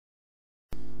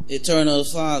eternal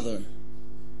Father,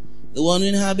 the one who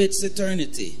inhabits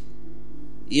eternity,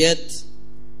 yet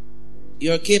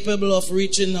you're capable of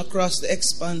reaching across the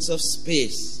expanse of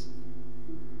space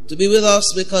to be with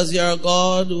us because you're a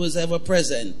God who is ever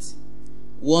present,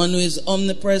 one who is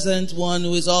omnipresent, one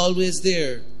who is always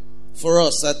there for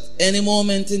us. At any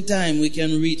moment in time we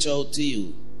can reach out to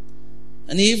you.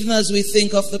 And even as we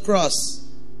think of the cross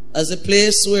as a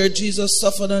place where Jesus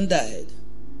suffered and died,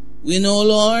 we know,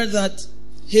 Lord, that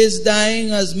his dying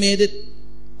has made it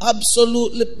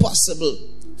absolutely possible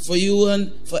for you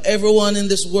and for everyone in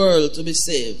this world to be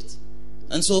saved.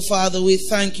 And so, Father, we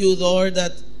thank you, Lord,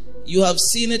 that you have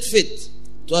seen it fit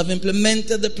to have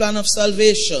implemented the plan of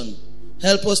salvation.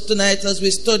 Help us tonight as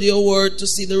we study your word to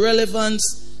see the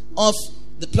relevance of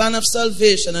the plan of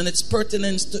salvation and its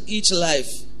pertinence to each life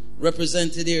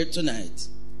represented here tonight.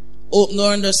 Open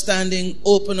our understanding,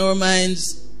 open our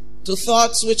minds to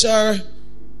thoughts which are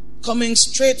coming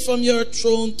straight from your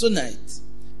throne tonight.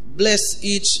 Bless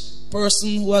each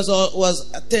person who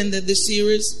was attended this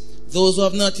series, those who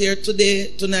have not here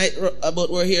tonight, but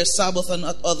were here Sabbath and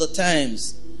at other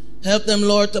times. Help them,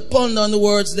 Lord, to ponder on the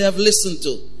words they have listened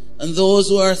to. And those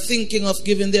who are thinking of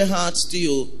giving their hearts to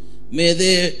you, may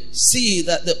they see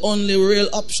that the only real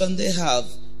option they have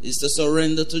is to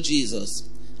surrender to Jesus.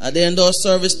 At the end of our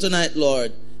service tonight,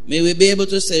 Lord, may we be able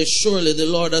to say, surely the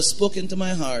Lord has spoken to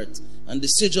my heart, and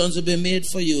decisions will be made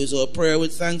for you, is our prayer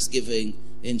with thanksgiving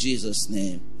in Jesus'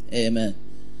 name. Amen.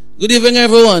 Good evening,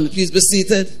 everyone. Please be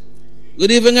seated.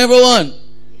 Good evening, everyone.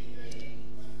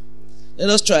 Let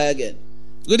us try again.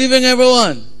 Good evening,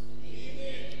 everyone.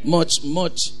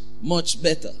 Much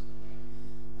better.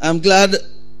 I'm glad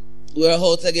we're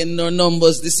out again in our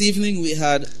numbers this evening. We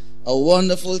had a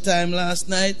wonderful time last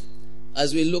night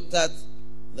as we looked at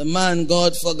the man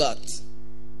God forgot.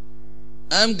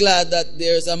 I'm glad that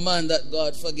there's a man that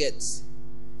God forgets.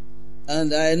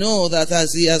 And I know that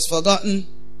as he has forgotten,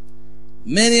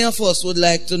 many of us would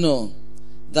like to know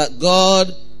that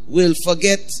God will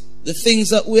forget the things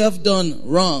that we have done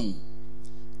wrong.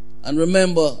 And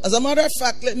remember, as a matter of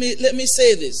fact, let me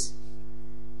say this.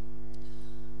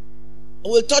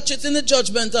 We'll touch it in the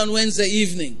judgment on Wednesday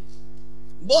evening.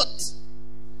 But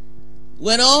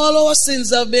when all our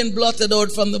sins have been blotted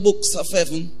out from the books of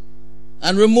heaven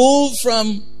and removed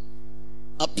from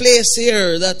a place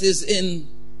here that is in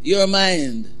your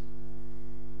mind,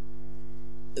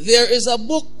 there is a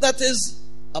book that is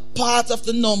a part of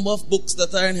the number of books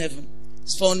that are in heaven.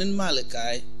 It's found in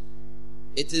Malachi.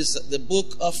 It is the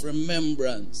book of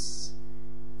remembrance.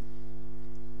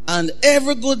 And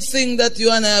every good thing that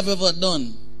you and I have ever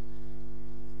done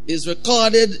is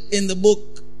recorded in the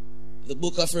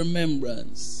book of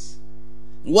remembrance.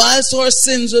 Whilst our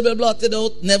sins will be blotted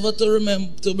out, never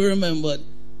to be remembered,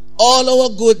 all our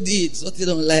good deeds, what you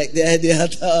don't like the idea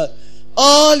at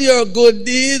all your good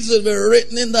deeds will be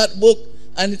written in that book,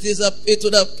 and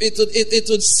it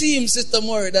would seem, Sister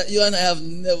Murray, that you and I have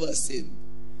never sinned.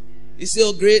 You see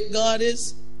how great God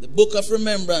is? The book of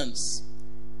remembrance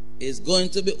is going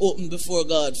to be opened before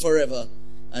God forever,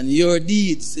 and your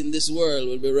deeds in this world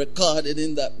will be recorded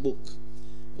in that book.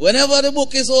 Whenever the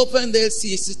book is open, they'll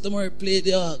see Sister Murray play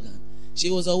the organ.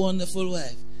 She was a wonderful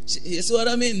wife. You see what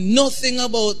I mean? Nothing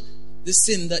about the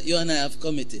sin that you and I have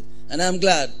committed. And I'm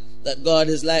glad that God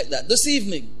is like that. This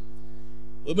evening,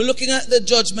 we'll be looking at the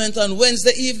judgment on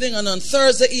Wednesday evening, and on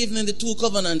Thursday evening, the two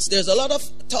covenants. There's a lot of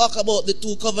talk about the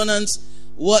two covenants,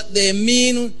 what they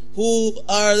mean, who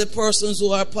are the persons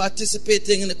who are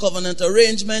participating in the covenant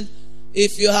arrangement.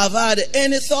 If you have had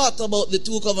any thought about the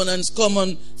two covenants, come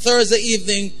on Thursday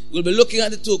evening. We'll be looking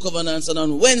at the two covenants, and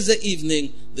on Wednesday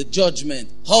evening, the judgment.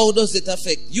 How does it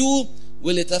affect you?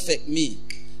 Will it affect me?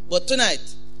 But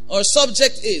tonight, our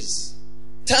subject is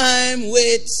time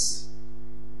waits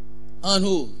on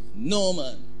who? No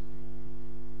man.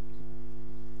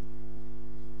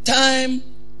 Time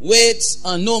waits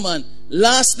on no man.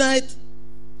 Last night,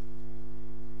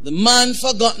 the man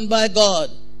forgotten by God.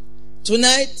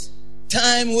 Tonight,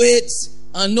 time waits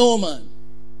on no man.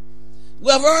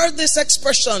 We have heard this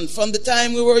expression from the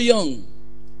time we were young.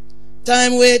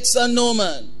 Time waits on no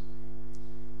man.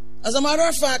 As a matter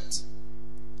of fact,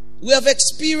 we have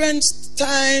experienced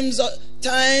times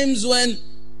when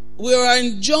we are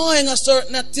enjoying a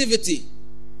certain activity.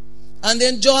 And the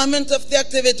enjoyment of the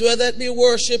activity, whether it be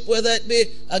worship, whether it be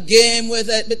a game,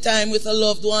 whether it be time with a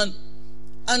loved one.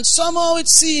 And somehow it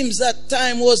seems that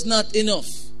time was not enough.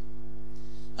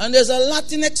 And there's a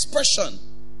Latin expression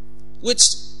which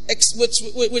speaks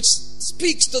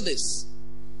to this.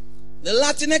 The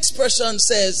Latin expression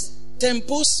says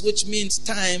tempus, which means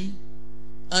time,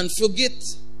 and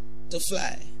fugit, to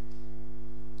fly.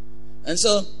 And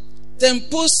so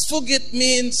Tempus fugit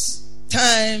means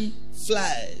time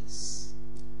flies.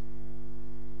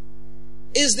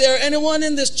 Is there anyone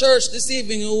in this church this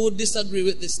evening who would disagree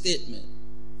with this statement?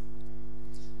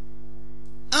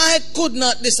 I could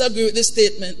not disagree with this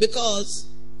statement, because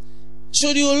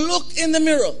should you look in the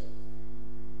mirror,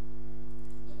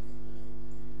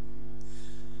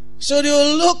 should you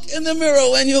look in the mirror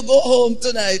when you go home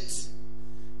tonight,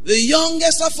 the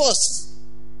youngest of us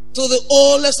to the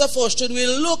oldest of us, should we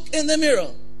look in the mirror,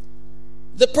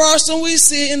 the person we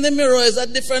see in the mirror is a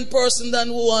different person than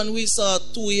the one we saw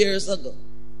 2 years ago.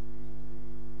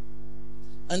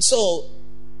 And so,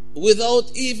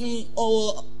 without even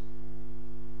our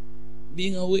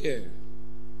being aware,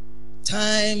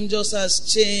 time just has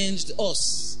changed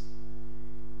us.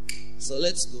 So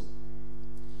let's go.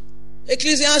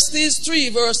 Ecclesiastes 3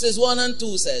 verses 1 and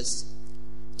 2 says,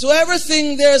 to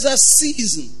everything there is a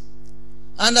season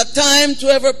and a time to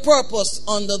every purpose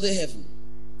under the heaven.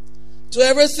 To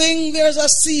everything there is a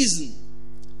season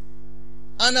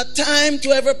and a time to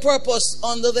every purpose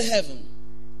under the heaven.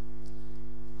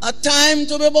 A time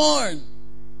to be born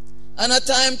and a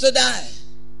time to die.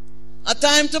 A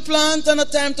time to plant and a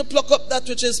time to pluck up that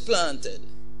which is planted.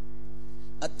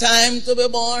 A time to be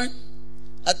born,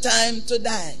 a time to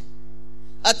die.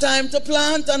 A time to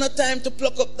plant and a time to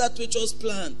pluck up that which was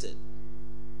planted.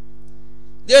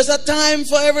 There's a time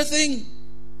for everything.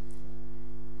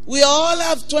 We all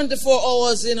have 24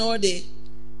 hours in our day.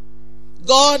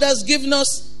 God has given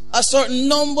us a certain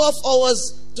number of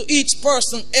hours to each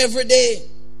person every day.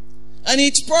 And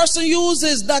each person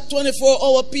uses that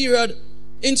 24-hour period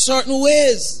in certain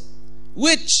ways,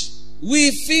 which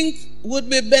we think would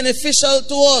be beneficial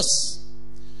to us.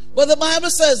 But the Bible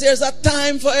says there's a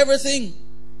time for everything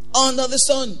under the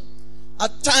sun. A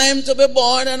time to be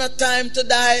born and a time to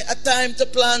die, a time to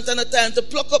plant and a time to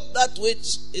pluck up that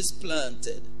which is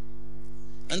planted.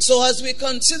 And so as we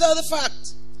consider the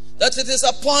fact that it is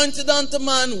appointed unto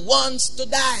man once to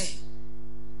die,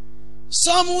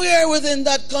 somewhere within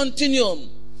that continuum,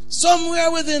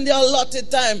 somewhere within the allotted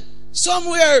time,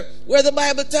 somewhere where the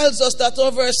Bible tells us that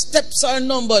our steps are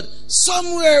numbered,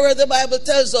 somewhere where the Bible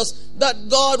tells us that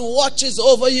God watches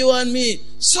over you and me,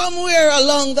 somewhere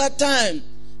along that time,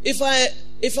 if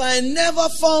I never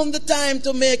found the time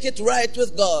to make it right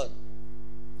with God,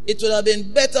 it would have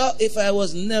been better if I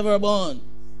was never born.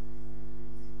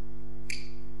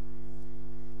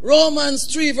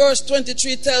 Romans 3 verse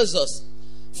 23 tells us,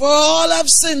 for all have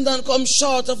sinned and come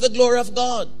short of the glory of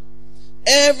God.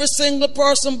 Every single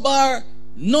person bar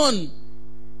none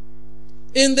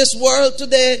in this world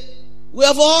today, we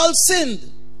have all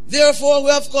sinned. Therefore we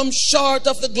have come short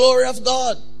of the glory of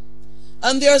God.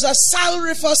 And there's a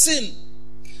salary for sin.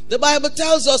 The Bible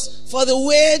tells us, for the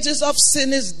wages of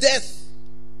sin is death.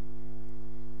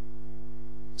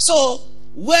 So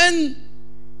when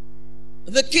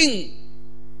the king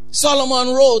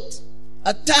Solomon wrote,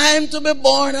 a time to be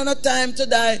born and a time to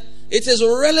die, it is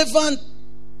relevant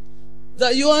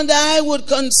that you and I would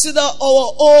consider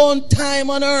our own time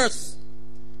on earth.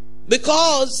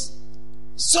 Because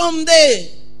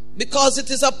someday, because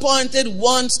it is appointed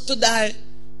once to die,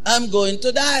 I'm going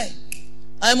to die.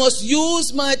 I must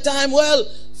use my time well.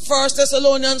 1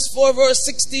 Thessalonians 4 verse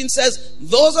 16 says,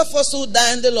 those of us who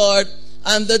die in the Lord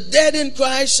and the dead in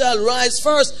Christ shall rise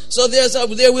first. So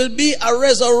there will be a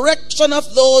resurrection of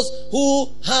those who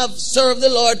have served the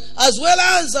Lord, as well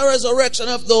as a resurrection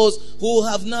of those who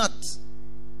have not.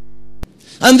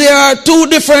 And there are two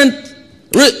different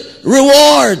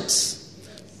rewards.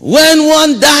 When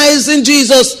one dies in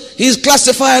Jesus, he's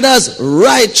classified as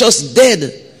righteous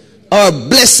dead or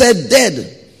blessed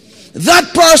dead.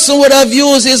 That person would have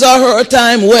used his or her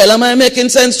time well. Am I making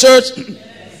sense, church? Yes.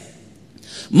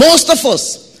 Most of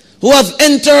us who have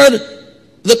entered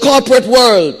the corporate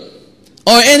world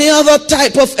or any other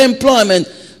type of employment,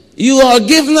 you are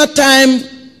given a time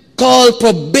called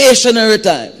probationary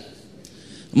time.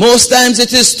 Most times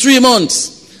it is 3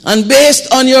 months. And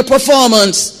based on your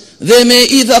performance, they may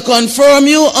either confirm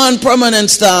you on permanent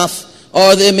staff,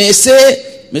 or they may say,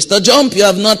 Mr. Jumpp, you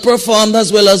have not performed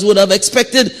as well as would have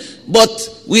expected,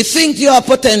 but we think you have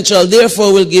potential,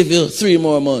 therefore we'll give you 3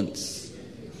 more months.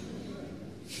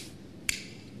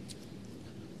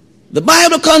 The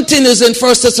Bible continues in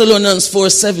 1 Thessalonians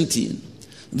 4:17.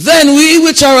 Then we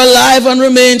which are alive and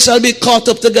remain shall be caught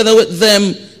up together with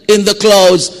them in the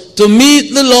clouds to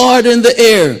meet the Lord in the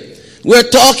air. We're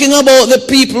talking about the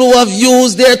people who have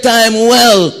used their time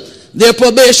well, their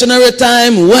probationary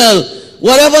time well.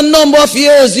 Whatever number of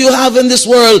years you have in this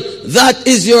world, that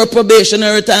is your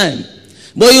probationary time.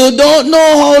 But you don't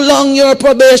know how long your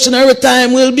probationary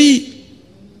time will be.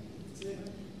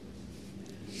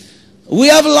 We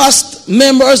have lost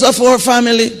members of our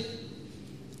family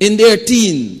in their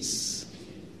teens.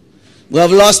 We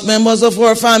have lost members of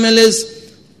our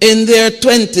families in their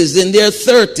 20s, in their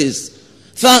 30s.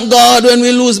 Thank God when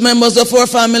we lose members of our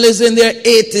families in their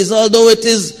 80s, although it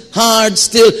is hard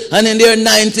still, and in their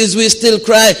 90s we still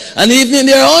cry, and even in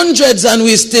their 100s and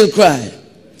we still cry.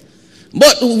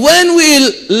 But when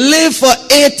we live for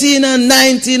 18 and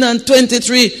 19 and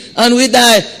 23 and we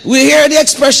die, we hear the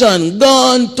expression,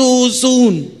 gone too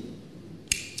soon.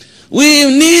 We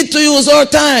need to use our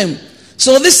time.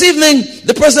 So this evening,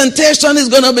 the presentation is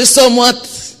going to be somewhat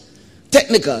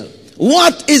technical.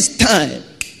 What is time?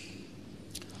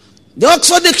 The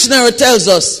Oxford Dictionary tells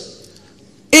us,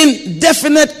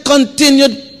 indefinite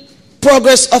continued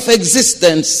progress of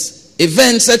existence,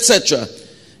 events, etc.,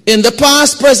 in the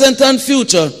past, present, and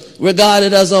future,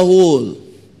 regarded as a whole.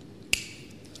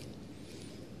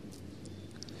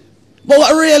 But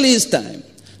what really is time?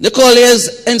 The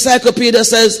Collier's Encyclopedia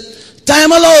says,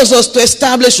 time allows us to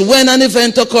establish when an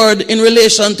event occurred in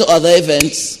relation to other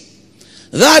events.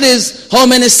 That is, how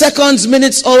many seconds,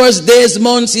 minutes, hours, days,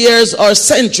 months, years, or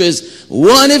centuries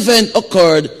one event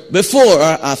occurred before or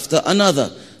after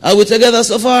another. Are we together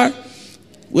so far?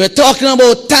 We're talking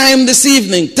about time this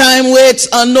evening. Time waits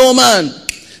on no man.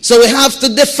 So we have to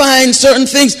define certain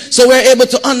things so we're able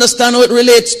to understand how it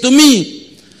relates to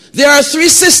me. There are three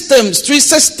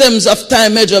systems of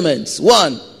time measurements.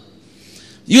 One,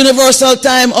 universal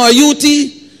time or UT.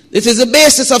 It is the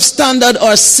basis of standard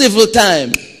or civil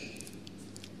time,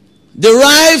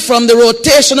 derived from the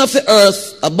rotation of the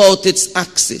earth about its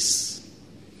axis.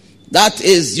 That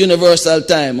is universal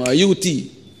time or UT.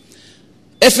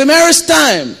 Ephemeris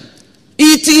time,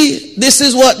 ET, this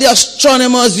is what the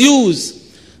astronomers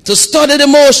use to study the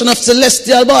motion of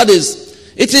celestial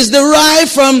bodies. It is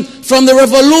derived from the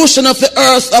revolution of the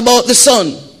earth about the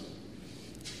sun.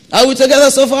 Are we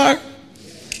together so far?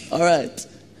 All right.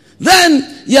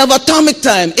 Then you have atomic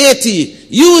time, AT,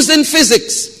 used in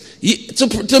physics.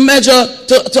 To measure,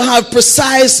 to have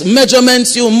precise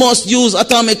measurements, you must use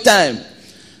atomic time.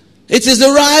 It is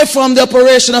derived from the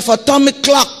operation of atomic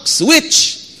clocks,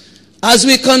 which, as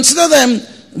we consider them,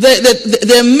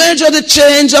 they measure the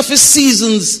change of its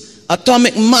seasons,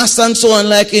 atomic mass and so on,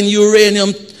 like in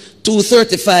uranium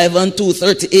 235 and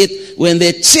 238. When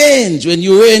they change, when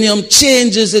uranium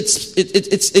changes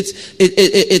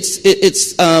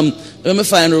let me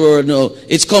find the word now,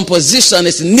 its composition,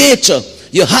 its nature,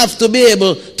 you have to be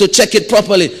able to check it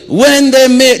properly. When they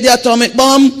make the atomic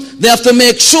bomb, they have to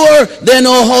make sure they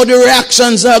know how the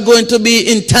reactions are going to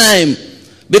be in time.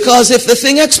 Because if the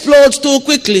thing explodes too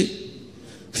quickly,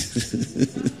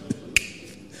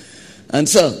 and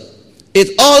so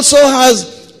it also has,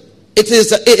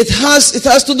 it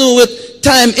has to do with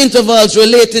time intervals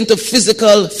relating to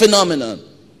physical phenomena.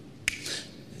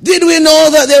 Did we know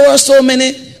that there were so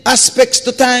many aspects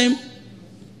to time?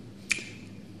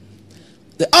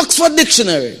 The Oxford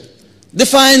Dictionary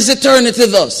defines eternity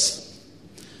thus: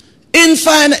 in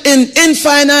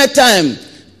infinite time,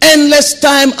 endless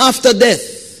time after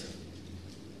death.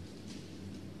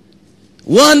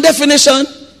 One definition: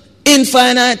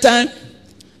 infinite time,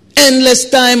 endless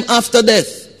time after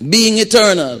death, being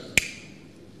eternal.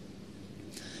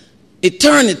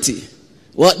 Eternity.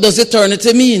 What does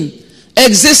eternity mean?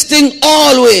 Existing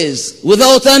always,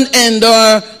 without an end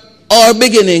or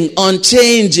beginning,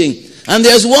 unchanging. And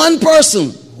there's one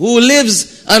person who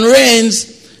lives and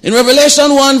reigns. In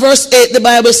Revelation 1 verse 8, the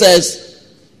Bible says,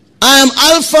 I am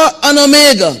Alpha and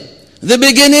Omega, the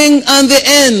beginning and the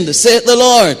end, saith the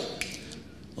Lord,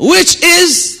 which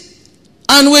is,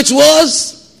 and which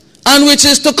was, and which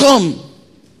is to come.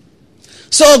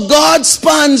 So God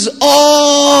spans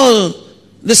all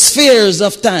the spheres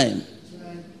of time.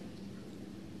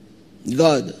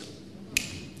 God.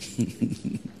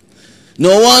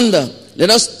 No wonder. Let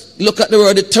us look at the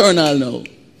word eternal now.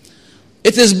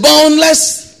 It is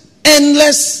boundless,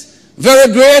 endless,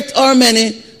 very great or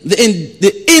many.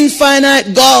 The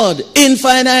infinite God,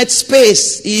 infinite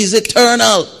space, He is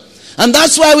eternal. And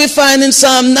that's why we find in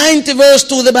Psalm 90 verse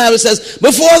 2, the Bible says,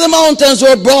 before the mountains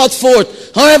were brought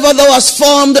forth, however thou hast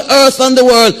formed the earth and the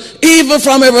world, even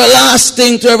from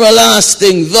everlasting to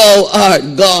everlasting, thou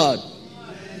art God.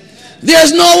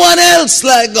 There's no one else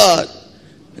like God.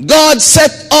 God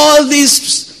set all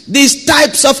these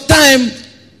types of time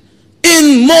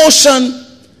in motion.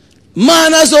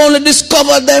 Man has only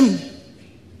discovered them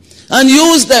and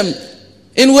used them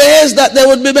in ways that they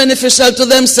would be beneficial to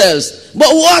themselves.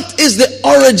 But what is the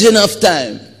origin of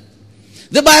time?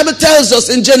 The Bible tells us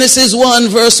in Genesis 1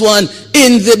 verse 1,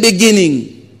 in the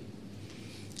beginning.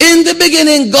 In the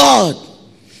beginning, God.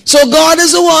 So God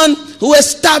is the one who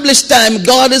established time.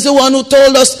 God is the one who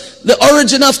told us the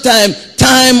origin of time.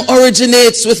 Time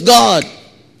originates with God.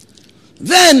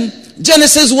 Then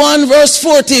Genesis 1 verse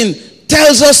 14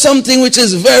 tells us something which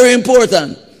is very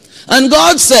important. And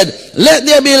God said, let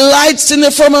there be lights in the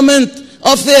firmament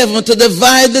of the heaven to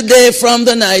divide the day from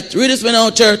the night. Read this now,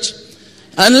 church.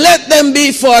 And let them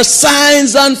be for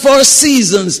signs and for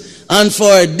seasons and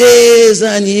for days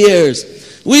and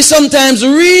years. We sometimes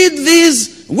read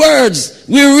these words.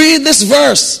 We read this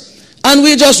verse and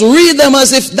we just read them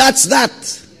as if that's that.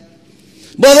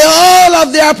 But they all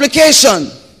have their application.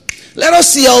 Let us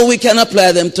see how we can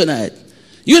apply them tonight.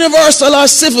 Universal or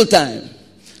civil time.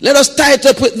 Let us tie it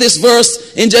up with this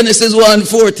verse in Genesis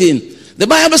 1:14. The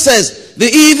Bible says, the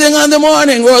evening and the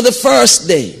morning were the first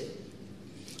day.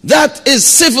 That is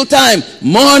civil time,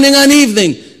 morning and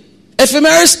evening.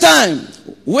 Ephemeris time,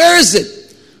 where is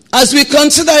it? As we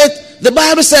consider it, the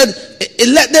Bible said,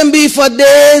 let them be for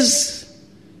days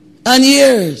and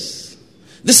years.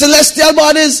 The celestial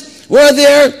bodies were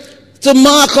there to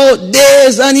mark out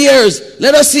days and years.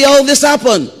 Let us see how this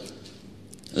happened.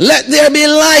 Let there be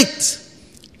light.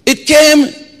 It came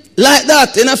like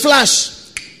that in a flash.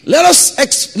 Let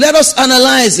us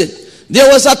analyze it.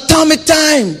 There was atomic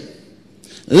time.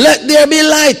 Let there be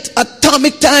light.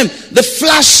 Atomic time. The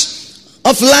flash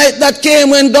of light that came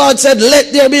when God said,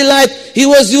 let there be light. He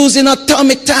was using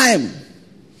atomic time.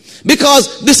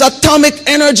 Because this atomic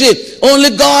energy,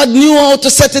 only God knew how to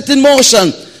set it in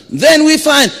motion. Then we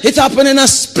find it happened in a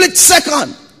split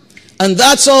second. And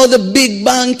that's how the Big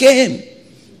Bang came.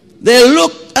 They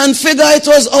looked and figured it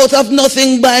was out of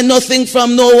nothing, by nothing,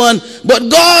 from no one. But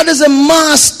God is a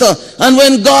master. And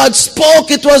when God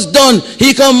spoke, it was done.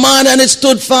 He commanded and it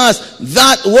stood fast.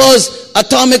 That was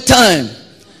atomic time.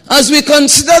 As we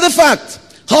consider the fact,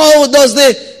 how does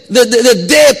the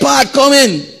day part come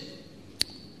in?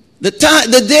 A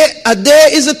day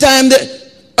is the time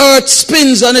the earth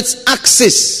spins on its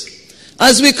axis.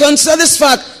 As we consider this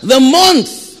fact, the month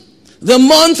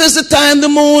is the time the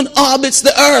moon orbits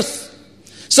the earth.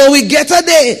 So we get a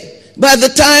day by the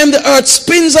time the earth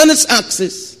spins on its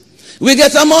axis. We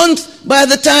get a month by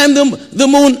the time the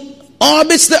moon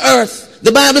orbits the earth.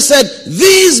 The Bible said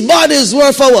these bodies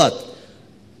were for what?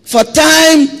 For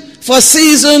time, for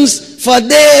seasons, for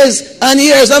days and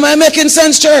years. Am I making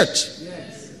sense, church?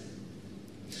 Yes.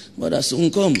 But that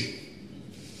soon come.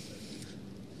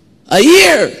 A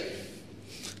year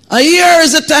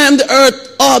is the time the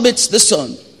earth orbits the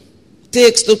sun. It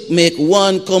takes to make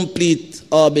one complete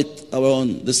orbit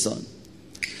around the sun.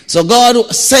 So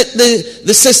God set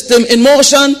the system in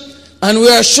motion, and we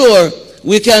are sure,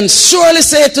 we can surely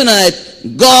say tonight,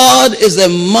 God is the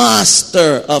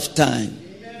master of time.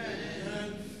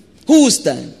 Amen. Whose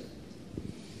time?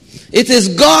 It is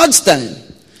God's time.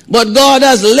 But God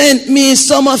has lent me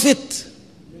some of it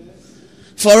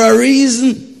for a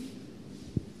reason.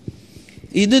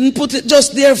 He didn't put it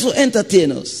just there for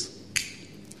entertain us.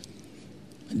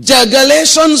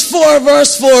 Galatians 4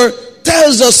 verse 4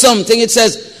 tells us something. It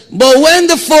says, but when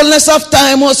the fullness of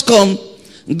time was come,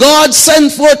 God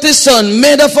sent forth his son,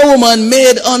 made of a woman,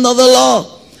 made under the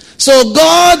law. So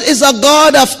God is a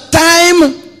God of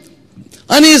time,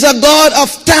 and he is a God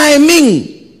of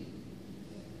timing.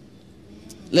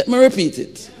 Let me repeat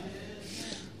it.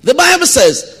 The Bible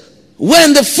says,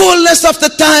 when the fullness of the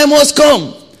time was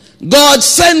come, God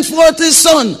sent forth his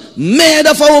son, made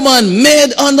of a woman,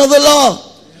 made under the law.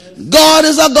 God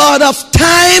is a God of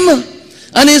time,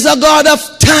 and he's a God of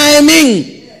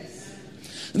timing.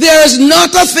 There is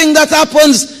not a thing that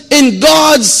happens in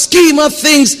God's scheme of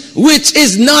things which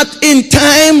is not in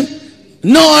time,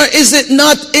 nor is it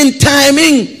not in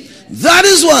timing. That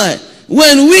is why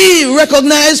when we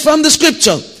recognize from the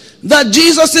scripture that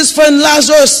Jesus' friend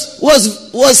Lazarus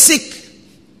was sick,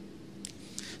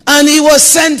 and he was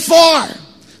sent for,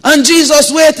 and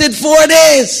Jesus waited 4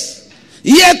 days.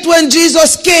 Yet when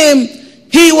Jesus came,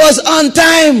 he was on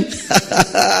time.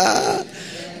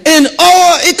 In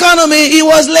our economy, he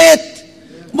was late,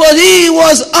 but he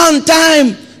was on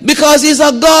time, because he's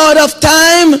a God of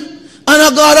time,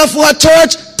 and a God of what,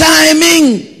 church?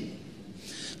 Timing.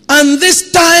 And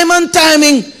this time and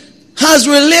timing has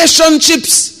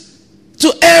relationships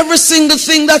to every single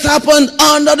thing that happened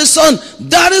under the sun.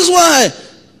 That is why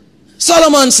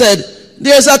Solomon said,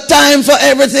 there's a time for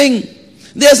everything.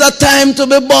 There's a time to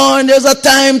be born. There's a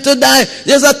time to die.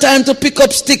 There's a time to pick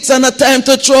up sticks and a time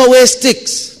to throw away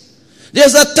sticks.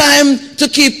 There's a time to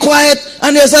keep quiet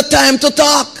and there's a time to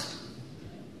talk.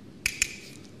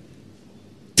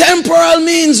 Temporal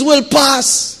means will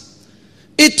pass.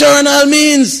 Eternal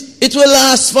means it will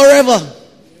last forever.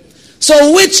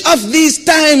 So which of these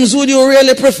times would you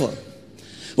really prefer?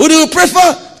 Would you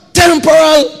prefer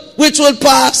temporal, which will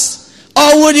pass,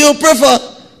 or would you prefer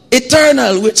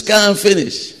eternal, which can't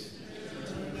finish?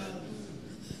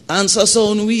 Answer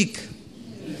sound weak.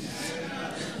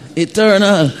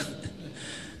 Eternal.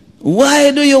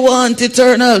 Why do you want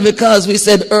eternal? Because we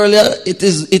said earlier,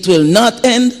 it will not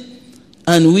end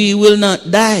and we will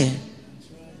not die.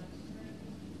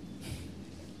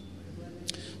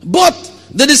 But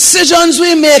the decisions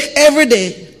we make every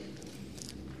day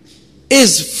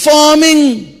is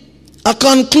forming a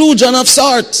conclusion of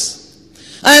sorts.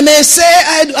 I may say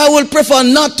I will prefer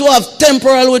not to have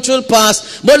temporal which will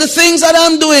pass, but the things that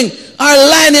I'm doing are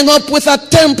lining up with a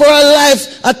temporal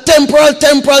life, a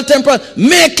temporal,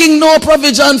 making no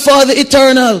provision for the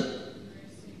eternal.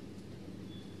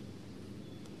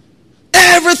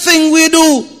 Everything we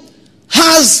do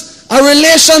has a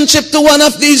relationship to one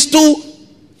of these two.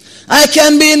 I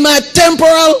can be in my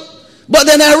temporal, but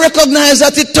then I recognize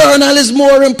that eternal is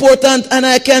more important and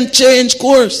I can change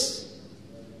course.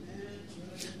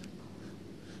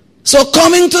 So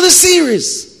coming to the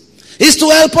series is to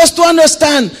help us to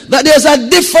understand that there's a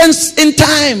difference in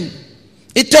time,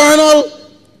 eternal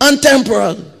and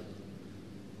temporal.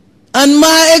 And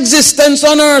my existence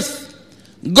on earth,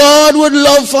 God would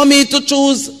love for me to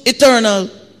choose eternal,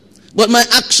 but my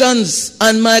actions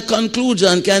and my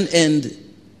conclusion can end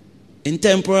in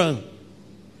temporal.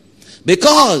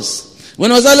 Because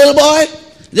when I was a little boy,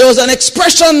 there was an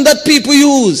expression that people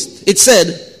used. It said,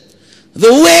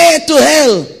 the way to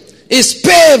hell is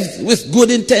paved with good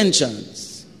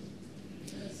intentions.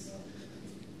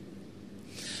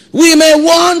 We may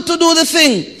want to do the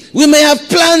thing. We may have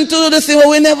planned to do the thing, but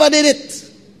we never did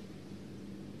it.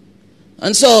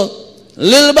 And so,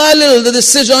 little by little, the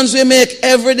decisions we make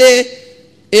every day,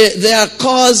 they are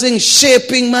causing,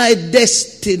 shaping my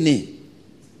destiny.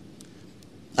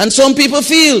 And some people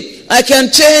feel I can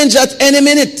change at any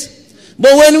minute.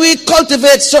 But when we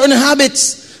cultivate certain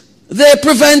habits, they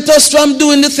prevent us from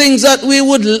doing the things that we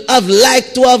would have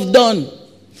liked to have done.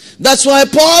 That's why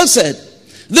Paul said,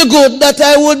 the good that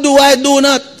I would do, I do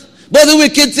not. But the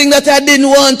wicked thing that I didn't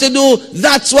want to do,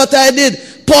 that's what I did.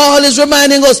 Paul is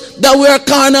reminding us that we are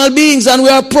carnal beings and we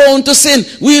are prone to sin.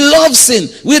 We love sin.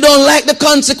 We don't like the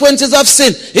consequences of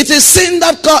sin. It is sin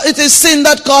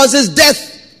that causes death.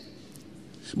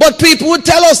 But people would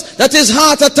tell us that it's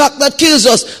heart attack that kills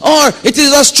us, or it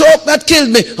is a stroke that killed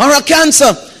me, or a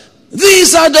cancer.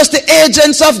 These are just the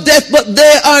agents of death, but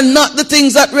they are not the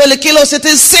things that really kill us. It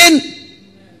is sin.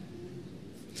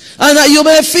 And you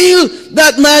may feel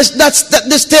that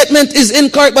the statement is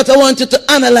incorrect, but I want you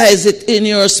to analyze it in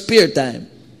your spare time.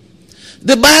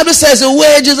 The Bible says the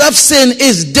wages of sin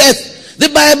is death. The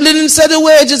Bible didn't say the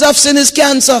wages of sin is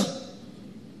cancer.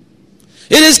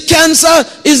 It is cancer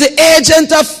is the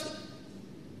agent of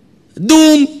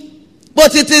doom.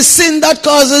 But it is sin that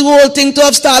causes the whole thing to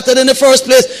have started in the first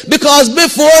place. Because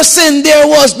before sin, there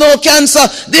was no cancer.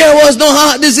 There was no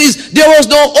heart disease. There was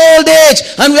no old age.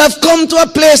 And we have come to a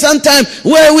place and time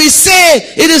where we say,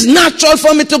 it is natural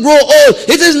for me to grow old.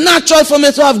 It is natural for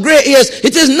me to have gray hairs.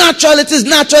 It is natural, it is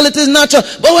natural, it is natural.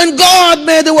 But when God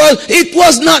made the world, it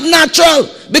was not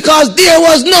natural. Because there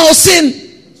was no sin.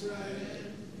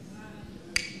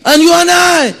 And you and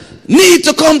I need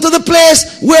to come to the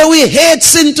place where we hate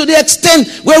sin to the extent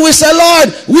where we say,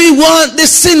 Lord, we want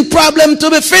this sin problem to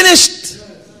be finished.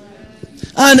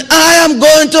 And I am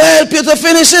going to help you to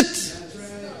finish it.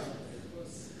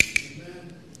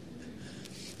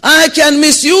 I can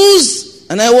misuse,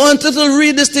 and I want you to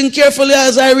read this thing carefully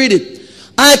as I read it.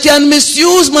 I can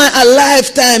misuse my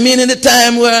lifetime, meaning the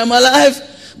time where I'm alive,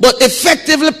 but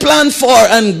effectively plan for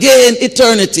and gain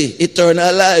eternity,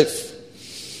 eternal life.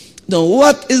 Now,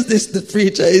 what is this the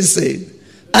preacher is saying?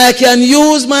 I can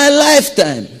use my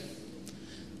lifetime,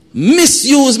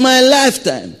 misuse my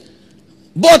lifetime.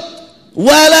 But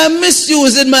while I'm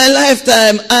misusing my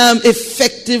lifetime, I'm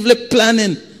effectively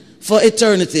planning for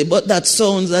eternity. But that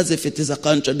sounds as if it is a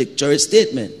contradictory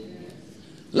statement.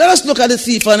 Let us look at the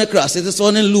thief on the cross. It is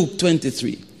found in Luke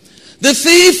 23. The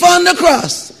thief on the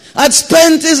cross had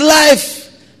spent his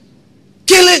life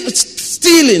killing,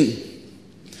 stealing,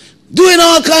 doing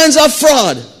all kinds of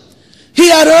fraud. He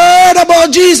had heard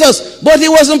about Jesus, but he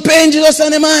wasn't paying Jesus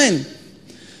any mind.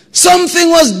 Something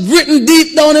was written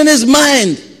deep down in his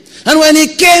mind. And when he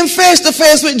came face to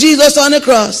face with Jesus on the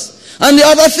cross, and the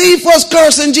other thief was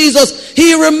cursing Jesus,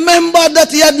 he remembered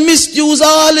that he had misused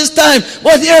all his time.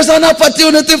 But here's an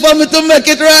opportunity for me to make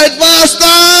it right,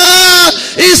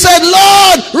 Pastor. He said,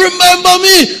 Lord, remember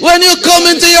me when you come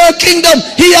into your kingdom.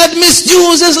 He had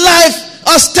misused his life.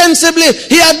 Ostensibly,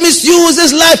 he had misused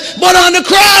his life. But on the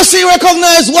cross, he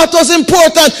recognized what was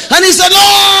important. And he said,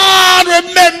 Lord,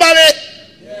 remember me.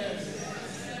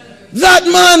 That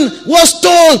man was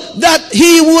told that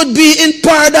he would be in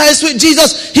paradise with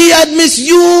Jesus. He had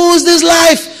misused his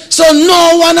life. So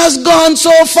no one has gone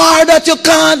so far that you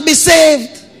can't be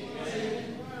saved.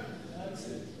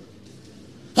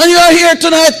 And you are here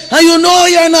tonight and you know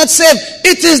you are not saved.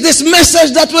 It is this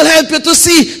message that will help you to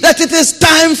see that it is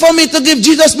time for me to give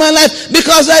Jesus my life,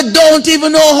 because I don't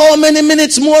even know how many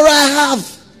minutes more I have.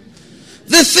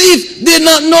 The thief did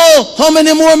not know how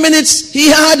many more minutes he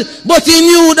had, but he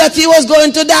knew that he was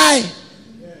going to die.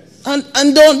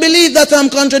 And don't believe that I'm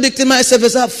contradicting myself,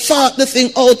 as I've thought the thing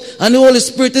out and the Holy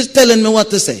Spirit is telling me what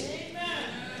to say.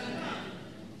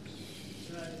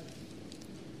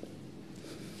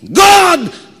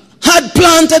 God had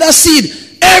planted a seed.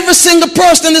 Every single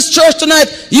person in this church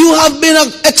tonight, you have been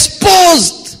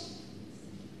exposed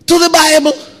to the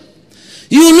Bible.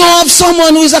 You know of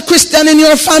someone who is a Christian in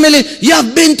your family. You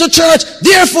have been to church.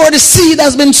 Therefore, the seed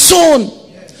has been sown.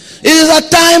 It is a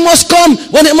time must come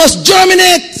when it must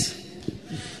germinate.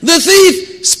 The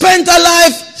thief spent a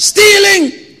life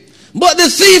stealing. But the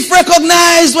thief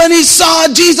recognized when he saw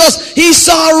Jesus, he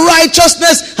saw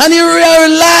righteousness, and he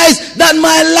realized that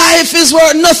my life is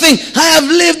worth nothing. I have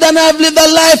lived and I have lived a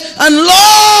life, and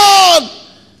Lord,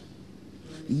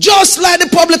 just like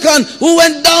the publican who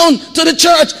went down to the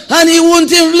church and he wouldn't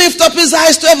even lift up his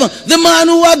eyes to heaven. The man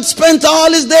who had spent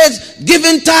all his days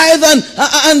giving tithe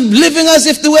and living as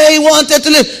if the way he wanted to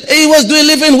live. He was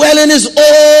living well in his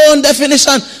own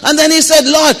definition. And then he said,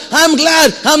 Lord, I'm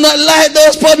glad I'm not like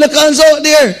those publicans out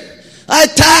there. I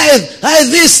tithe, I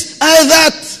this, I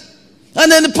that. And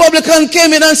then the publican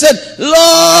came in and said,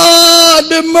 Lord,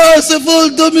 be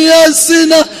merciful to me, a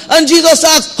sinner. And Jesus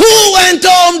asked, who went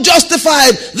home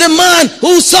justified? The man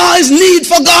who saw his need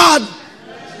for God.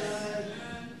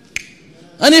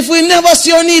 And if we never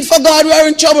see our need for God, we are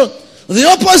in trouble. The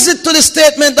opposite to the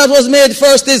statement that was made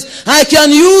first is, I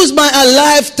can use my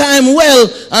lifetime well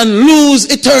and lose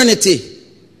eternity.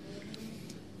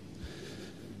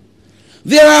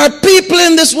 There are people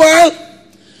in this world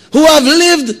who have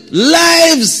lived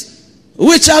lives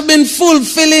which have been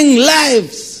fulfilling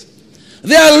lives.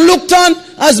 They are looked on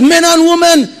as men and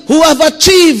women who have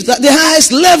achieved at the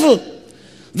highest level.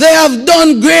 They have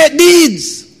done great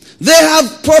deeds. They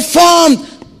have performed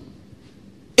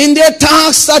in their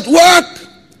tasks at work,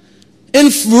 in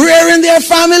rearing their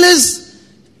families,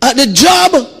 at the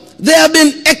job. They have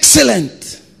been excellent.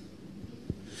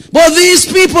 But these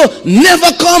people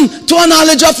never come to a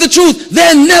knowledge of the truth.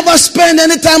 They never spend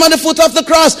any time at the foot of the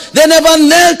cross. They never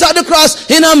knelt at the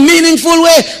cross in a meaningful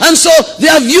way. And so they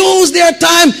have used their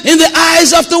time in the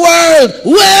eyes of the world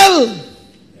well.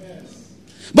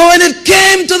 But when it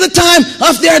came to the time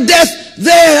of their death,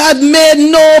 they had made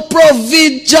no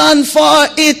provision for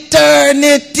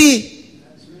eternity.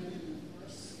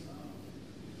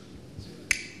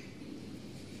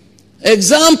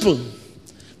 Example.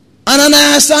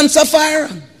 Ananias and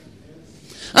Sapphira.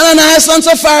 Ananias and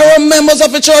Sapphira were members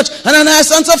of the church.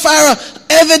 Ananias and Sapphira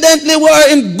evidently were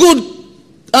in good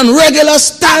and regular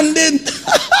standing.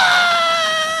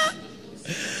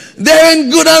 They're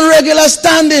in good and regular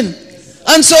standing.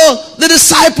 And so the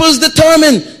disciples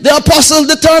determined, the apostles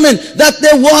determined that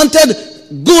they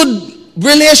wanted good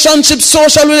relationships,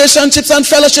 social relationships and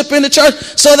fellowship in the church.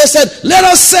 So they said, let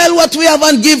us sell what we have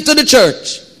and give to the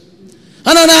church.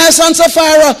 Ananias and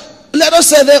Sapphira, let us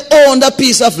say they owned a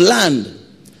piece of land.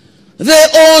 They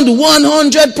owned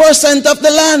 100% of the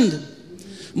land.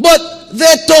 But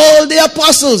they told the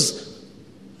apostles.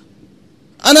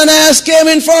 Ananias came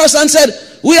in first and said,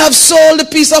 we have sold a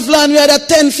piece of land. We had at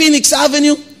 10 Phoenix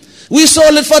Avenue. We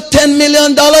sold it for $10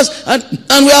 million. And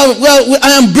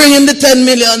I am bringing the $10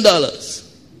 million.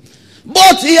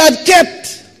 But he had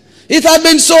kept. It had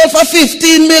been sold for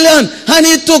 15 million. And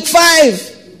he took 5.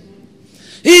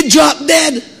 He dropped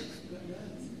dead.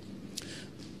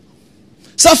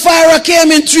 Sapphira came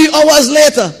in 3 hours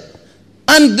later.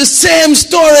 And the same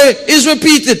story is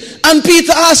repeated. And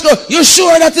Peter asked her, you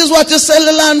sure that is what you sell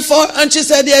the land for? And she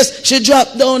said yes. She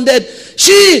dropped down dead.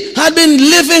 She had been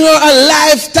living her a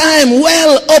lifetime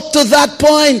well up to that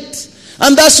point.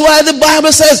 And that's why the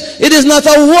Bible says it is not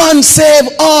a one save,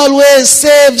 always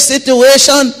save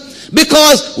situation.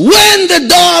 Because when the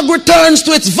dog returns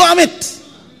to its vomit,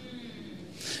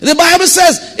 the Bible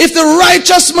says if the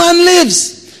righteous man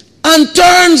lives and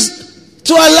turns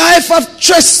to a life of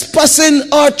trespassing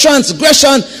or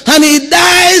transgression, and he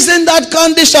dies in that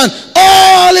condition,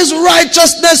 all his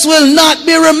righteousness will not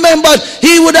be remembered.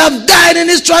 He would have died in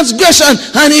his transgression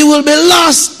and he will be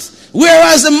lost.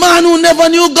 Whereas the man who never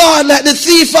knew God, like the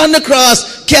thief on the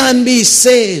cross, can be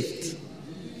saved.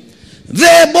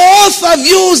 They both have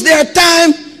used their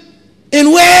time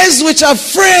in ways which have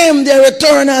framed their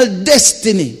eternal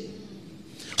destiny.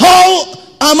 How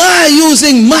am I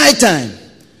using my time?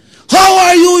 How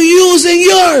are you using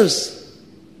yours?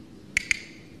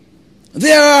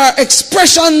 There are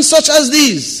expressions such as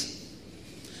these.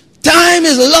 Time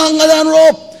is longer than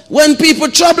rope. When people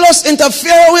trouble us,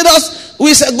 interfere with us,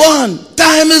 we say, go on.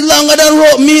 Time is longer than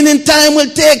rope, meaning time will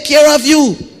take care of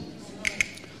you.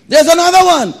 There's another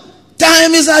one.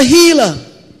 Time is a healer.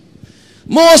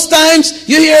 Most times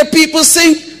you hear people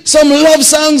sing some love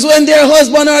songs when their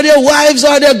husband or their wives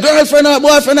or their girlfriend or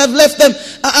boyfriend have left them,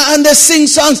 and they sing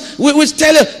songs which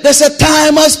tell you, they say,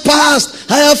 time has passed,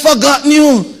 I have forgotten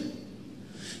you.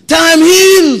 Time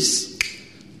heals.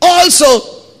 Also,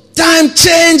 time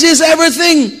changes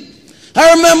everything.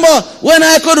 I remember when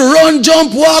I could run,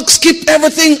 jump, walk, skip,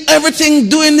 everything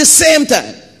doing the same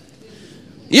time.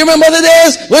 You remember the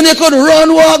days when you could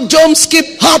run, walk, jump, skip,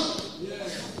 hop?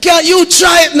 Can't you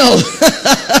try it now?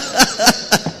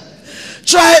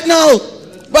 Try it now.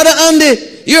 Brother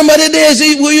Andy, you remember the days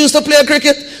we used to play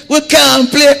cricket? We can't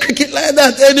play cricket like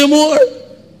that anymore.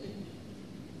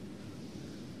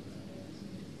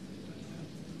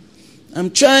 I'm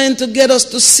trying to get us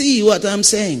to see what I'm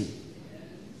saying.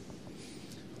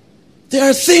 There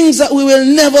are things that we will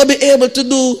never be able to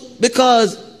do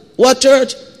because, what,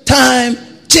 church? Time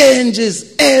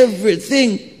changes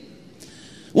everything.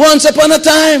 Once upon a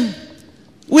time,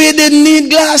 we didn't need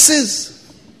glasses.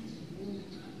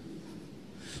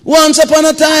 Once upon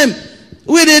a time,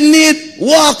 we didn't need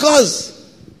walkers.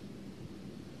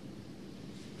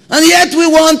 And yet we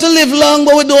want to live long,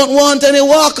 but we don't want any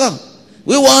walker.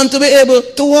 We want to be able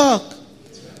to walk.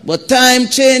 But time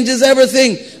changes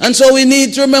everything. And so we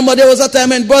need to remember there was a time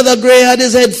when Brother Gray had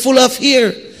his head full of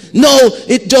hair. No,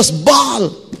 it just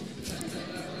bald.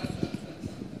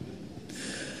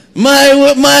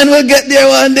 Mine will get there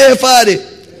one day, Father.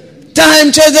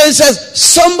 Time changes.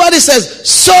 Somebody says,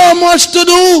 so much to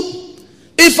do.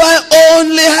 If I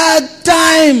only had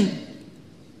time.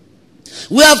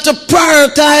 We have to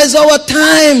prioritize our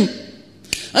time.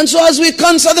 And so as we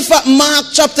consider the fact, Mark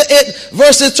chapter 8,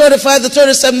 verses 35 to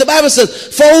 37, the Bible says,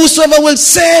 for whosoever will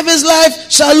save his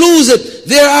life shall lose it.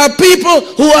 There are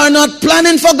people who are not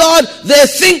planning for God. They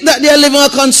think that they are living a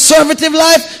conservative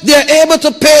life. They are able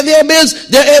to pay their bills.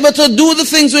 They are able to do the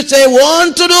things which they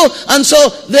want to do. And so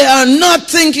they are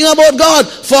not thinking about God.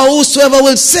 For whosoever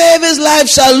will save his life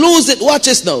shall lose it. Watch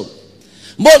this now.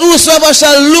 But whosoever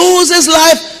shall lose his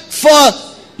life for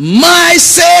my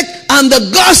sake and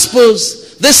the gospel's,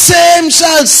 the same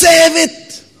shall save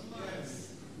it.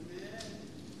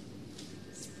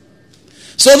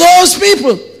 So those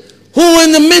people who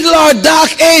in the middle or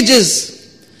dark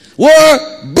ages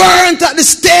were burnt at the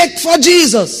stake for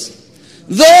Jesus,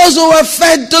 those who were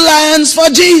fed to lions for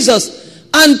Jesus,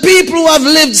 and people who have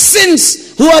lived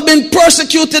since, who have been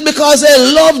persecuted because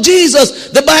they love Jesus,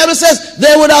 the Bible says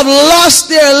they would have lost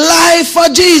their life for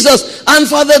Jesus and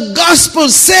for the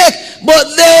gospel's sake,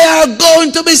 but they are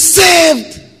going to be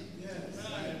saved.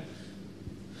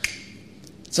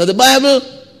 So the Bible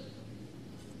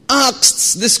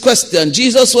asks this question.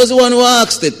 Jesus was the one who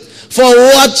asked it. For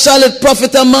what shall it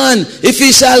profit a man if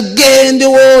he shall gain the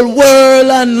whole world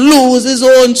and lose his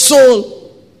own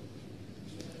soul?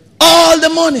 All the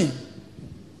money.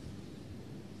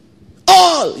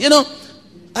 All. You know,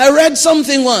 I read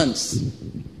something once.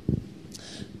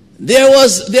 There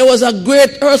was a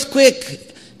great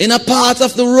earthquake in a part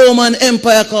of the Roman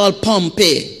Empire called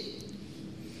Pompeii.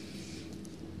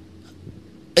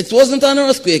 It wasn't an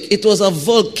earthquake. It was a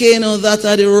volcano that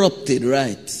had erupted,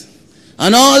 right?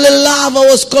 And all the lava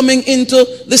was coming into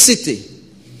the city.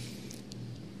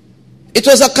 It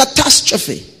was a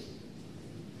catastrophe.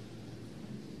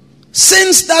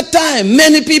 Since that time,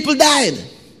 many people died.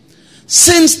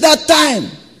 Since that time,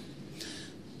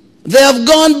 they have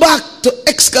gone back to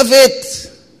excavate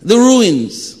the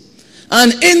ruins.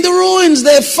 And in the ruins,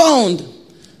 they found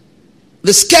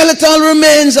the skeletal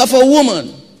remains of a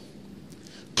woman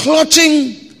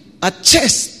clutching a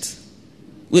chest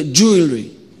with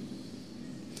jewelry.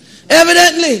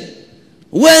 Evidently,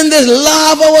 when the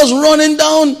lava was running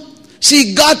down,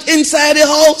 she got inside the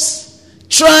house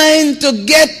trying to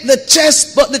get the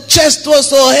chest, but the chest was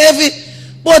so heavy,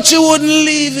 but she wouldn't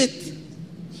leave it.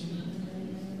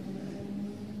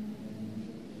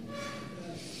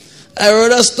 I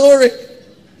heard a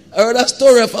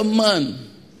story of a man.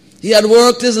 He had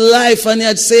worked his life and he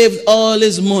had saved all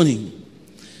his money.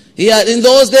 He had, in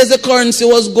those days the currency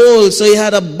was gold, so he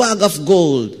had a bag of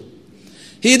gold.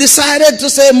 He decided to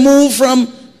say move from,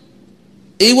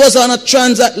 he was on a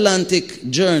transatlantic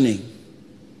journey.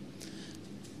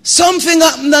 Something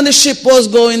happened and the ship was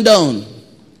going down.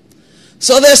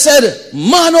 So they said,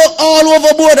 man all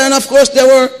overboard. And of course there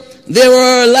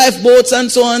were lifeboats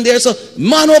and so on there. So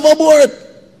man overboard.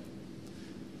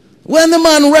 When the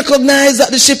man recognized that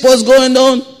the ship was going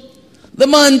down, the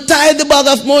man tied the bag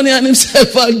of money on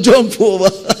himself and jumped over.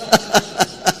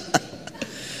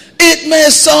 It may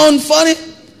sound funny,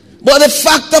 but the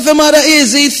fact of the matter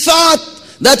is he thought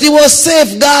that he was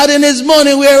safeguarding his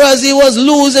money, whereas he was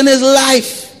losing his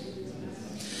life.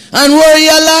 And were he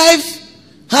alive,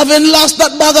 having lost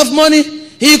that bag of money,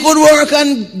 he could work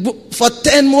for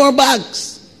 10 more bags.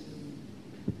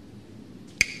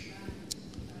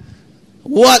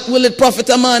 What will it profit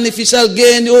a man if he shall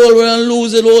gain the whole world and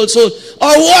lose the whole soul?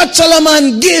 Or what shall a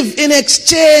man give in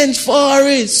exchange for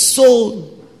his soul?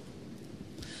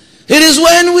 It is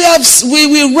when we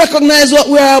recognize what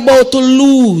we are about to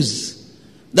lose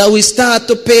that we start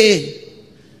to pay.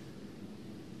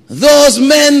 Those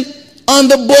men on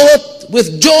the boat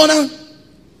with Jonah,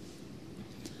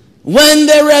 when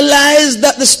they realized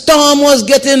that the storm was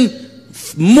getting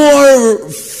more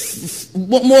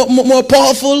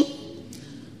powerful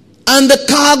and the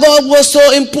cargo was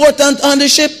so important on the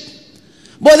ship,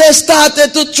 but they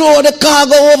started to throw the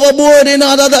cargo overboard in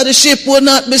order that the ship would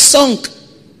not be sunk.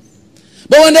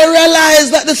 But when they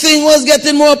realized that the thing was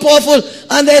getting more powerful,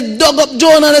 and they dug up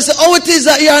Jonah and they said, "Oh, it is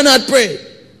that you are not praying."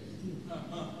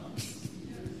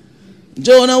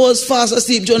 Jonah was fast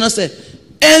asleep. Jonah said,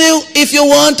 if you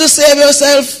want to save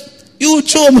yourself, you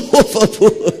throw me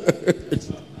overboard.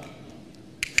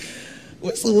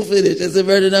 We're so finished. It's a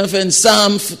very friend.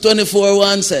 Psalm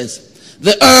 24:1 says,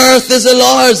 "The earth is the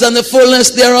Lord's and the fullness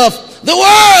thereof, the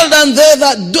world and they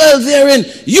that dwell therein.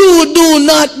 You do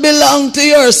not belong to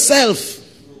yourself."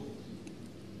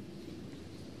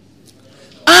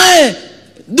 I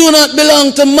do not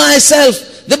belong to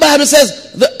myself. The Bible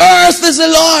says, the earth is the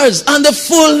Lord's and the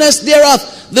fullness thereof,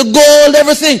 the gold,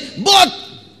 everything. But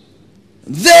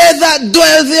they that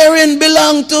dwell therein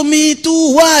belong to me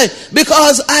too. Why?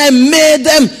 Because I made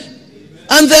them.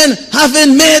 And then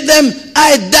having made them,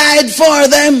 I died for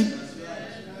them.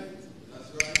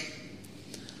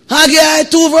 Haggai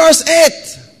 2 verse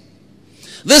 8.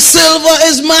 The silver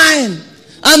is mine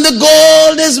and the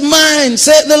gold is mine,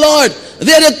 saith the Lord.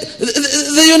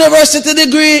 The university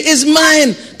degree is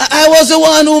mine. I was the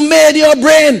one who made your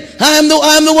brain. I am the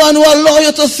one who allowed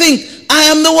you to think. I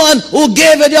am the one who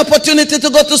gave you the opportunity to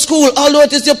go to school. Although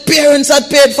it is your parents that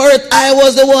paid for it, I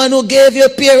was the one who gave your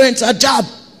parents a job.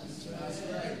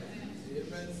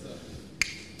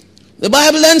 The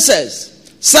Bible then says,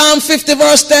 Psalm 50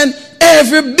 verse 10,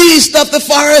 every beast of the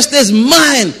forest is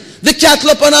mine. The cattle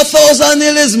upon 1,000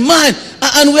 hill is mine.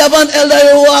 And we have an elder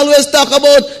who always talk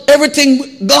about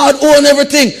everything. God owns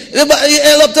everything. Up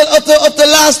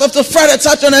to Friday,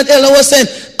 Saturday night, elder was saying,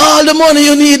 all the money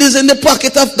you need is in the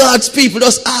pocket of God's people.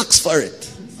 Just ask for it.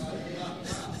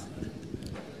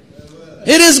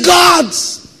 It is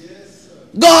God's.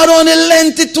 God only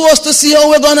lent it to us to see how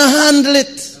we're going to handle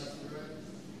it.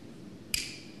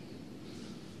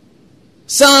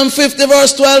 Psalm 50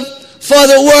 verse 12, for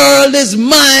the world is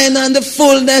mine and the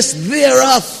fullness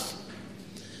thereof.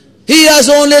 He has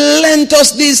only lent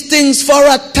us these things for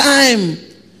a time.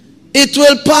 It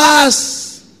will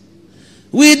pass.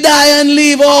 We die and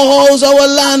leave our house, our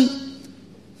land,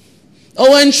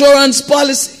 our insurance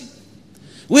policy.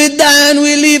 We die and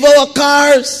we leave our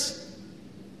cars.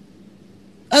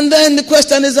 And then the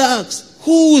question is asked,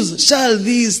 whose shall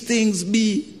these things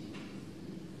be?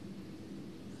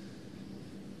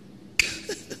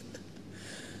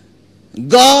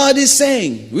 God is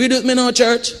saying, read with me now,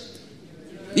 church.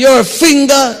 Your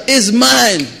finger is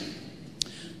mine.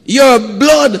 Your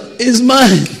blood is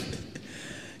mine.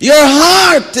 Your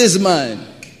heart is mine.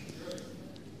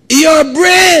 Your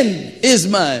brain is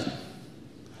mine.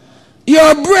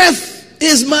 Your breath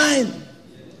is mine.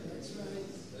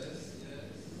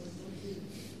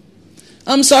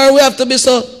 I'm sorry we have to be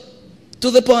so to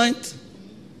the point.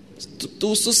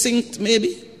 Too succinct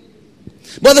maybe.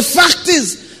 But the fact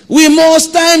is, we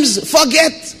most times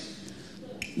forget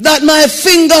that my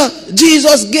finger,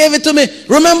 Jesus gave it to me.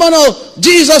 Remember now,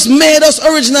 Jesus made us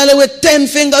originally with 10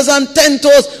 fingers and 10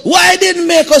 toes. Why didn't he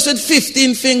make us with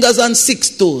 15 fingers and 6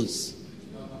 toes?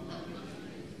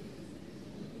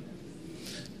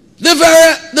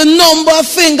 The number of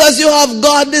fingers you have,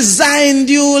 God designed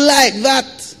you like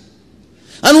that.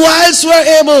 And whilst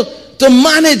we're able to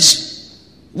manage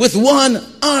with one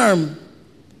arm,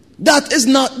 that is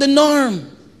not the norm.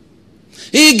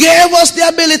 He gave us the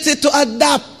ability to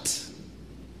adapt.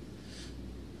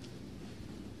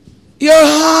 Your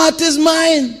heart is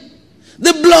mine.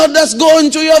 The blood that's going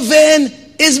through your vein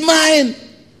is mine.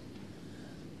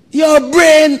 Your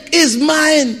brain is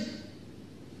mine.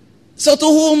 So to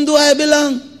whom do I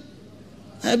belong?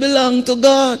 I belong to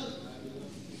God.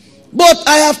 But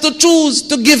I have to choose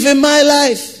to give him my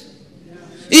life.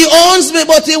 He owns me,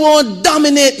 but he won't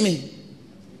dominate me.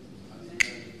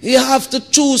 You have to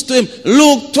choose to him.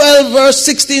 Luke 12 verse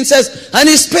 16 says, and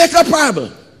he spake a parable.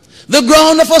 The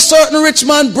ground of a certain rich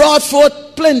man brought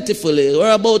forth plentifully.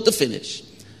 We're about to finish.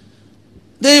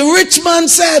 The rich man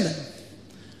said,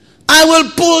 I will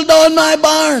pull down my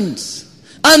barns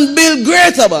and build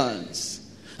greater barns,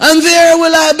 and there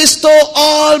will I bestow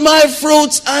all my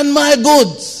fruits and my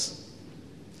goods.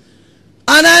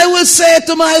 And I will say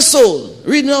to my soul,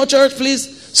 read now, church,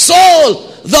 please.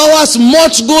 Soul, thou hast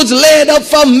much goods laid up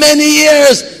for many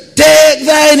years. Take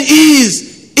thine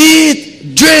ease,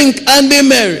 eat, drink, and be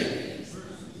merry.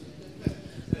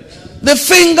 The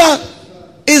finger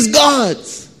is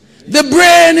God's. The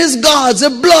brain is God's.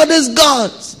 The blood is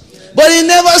God's. But he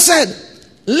never said,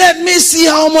 let me see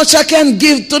how much I can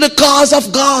give to the cause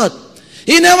of God.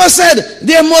 He never said,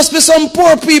 there must be some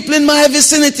poor people in my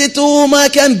vicinity to whom I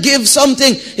can give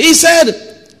something. He said,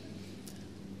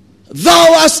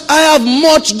 I have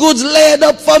much goods laid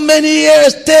up for many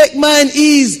years. Take mine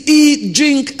ease, eat,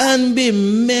 drink, and be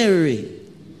merry.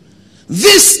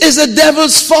 This is the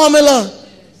devil's formula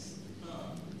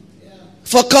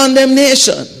for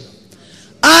condemnation.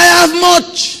 I have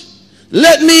much.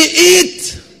 Let me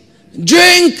eat,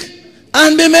 drink,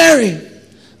 and be merry.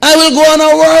 I will go on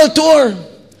a world tour.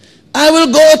 I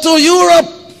will go to Europe.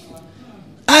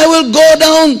 I will go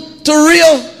down to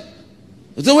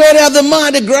Rio, to where they have the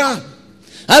Mardi Gras.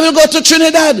 I will go to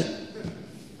Trinidad.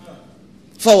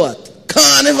 For what?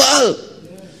 Carnival.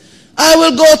 I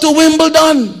will go to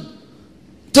Wimbledon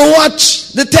to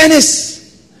watch the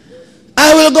tennis.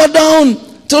 I will go down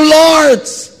to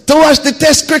Lord's to watch the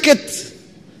test cricket.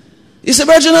 You see,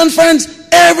 brethren and friends,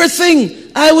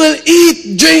 everything I will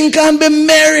eat, drink, and be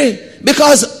merry,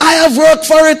 because I have worked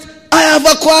for it. I have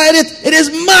acquired it. It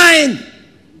is mine.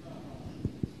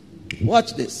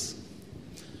 Watch this.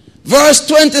 Verse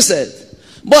 20 said,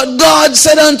 but God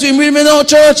said unto him, read me now,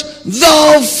 church,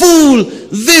 thou fool,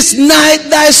 this night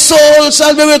thy soul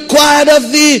shall be required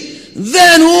of thee.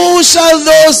 Then who shall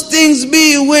those things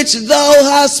be which thou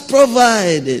hast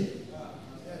provided?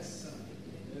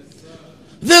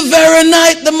 The very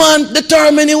night the man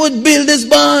determined he would build his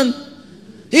barn,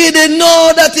 he didn't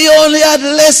know that he only had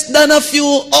less than a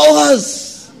few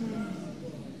hours.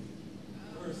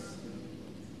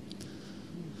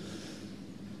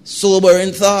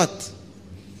 Sobering thought.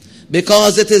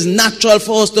 Because it is natural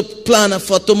for us to plan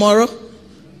for tomorrow,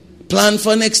 plan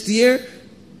for next year.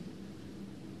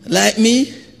 Like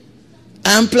me,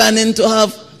 I'm planning to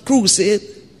have crusade.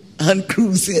 And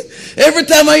crusade. Every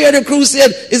time I hear the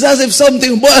crusade, it's as if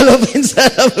something boiled up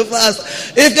inside of the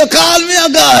fast. If you call me a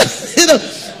God,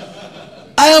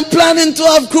 I am planning to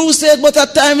have crusade, but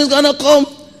a time is going to come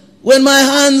when my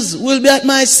hands will be at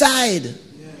my side.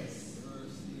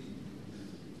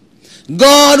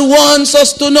 God wants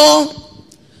us to know.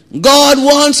 God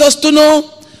wants us to know.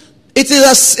 It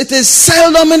is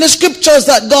seldom in the scriptures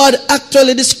that God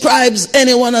actually describes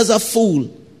anyone as a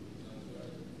fool.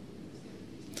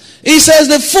 He says,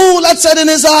 the fool had said in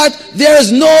his heart, there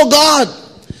is no God.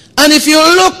 And if you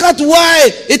look at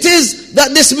why it is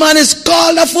that this man is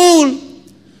called a fool,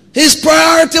 his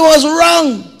priority was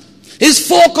wrong. His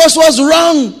focus was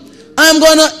wrong. I'm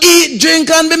going to eat, drink,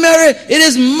 and be merry. It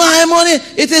is my money.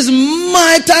 It is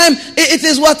my time. It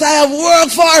is what I have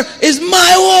worked for. It's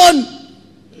my own.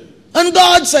 And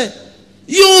God said,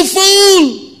 you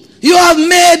fool, you have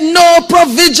made no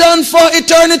provision for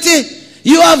eternity.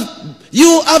 You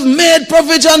have made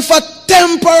provision for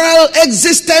temporal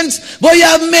existence, but you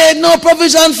have made no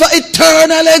provision for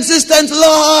eternal existence.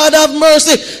 Lord have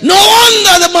mercy. No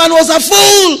wonder the man was a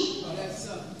fool.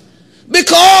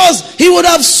 Because he would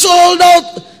have sold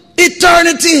out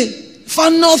eternity for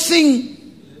nothing.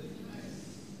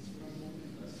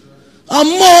 A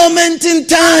moment in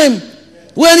time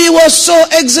when he was so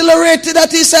exhilarated that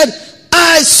he said,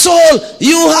 soul,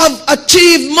 you have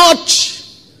achieved much.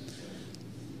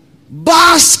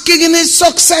 Basking in his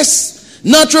success,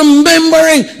 not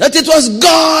remembering that it was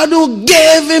God who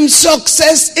gave him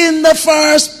success in the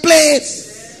first place.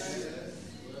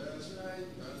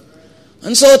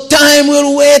 And so time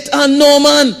will wait on no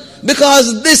man,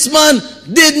 because this man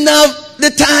didn't have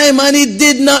the time, and he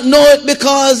did not know it,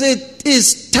 because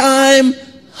his time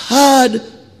had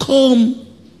come.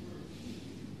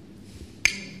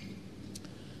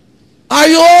 Are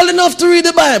you old enough to read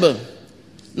the Bible?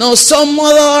 Now, some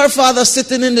mother or father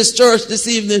sitting in this church this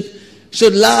evening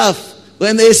should laugh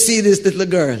when they see this little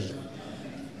girl.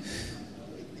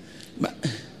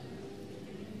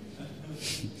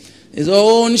 It's her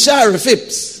own Shari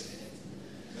Phipps.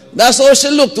 That's how she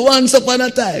looked once upon a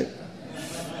time.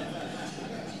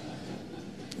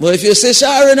 But if you say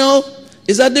Shari now,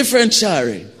 it's a different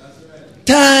Shari.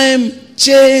 Time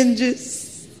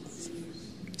changes.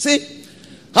 See?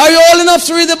 Are you old enough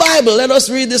to read the Bible? Let us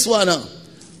read this one now.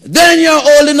 Then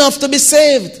you're old enough to be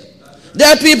saved. There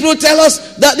are people who tell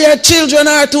us that their children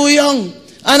are too young.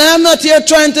 And I'm not here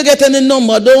trying to get any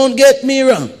number. Don't get me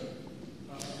wrong.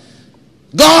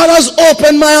 God has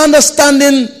opened my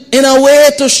understanding in a way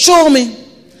to show me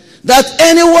that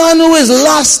anyone who is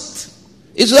lost,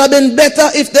 it would have been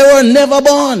better if they were never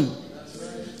born.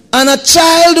 And a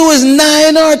child who is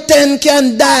 9 or 10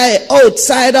 can die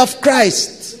outside of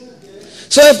Christ.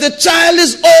 So if the child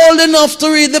is old enough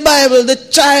to read the Bible, the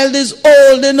child is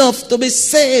old enough to be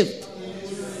saved.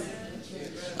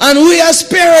 And we as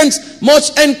parents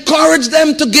must encourage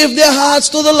them to give their hearts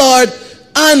to the Lord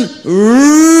and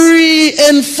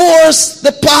reinforce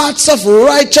the paths of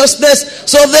righteousness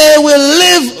so they will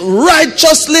live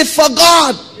righteously for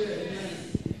God.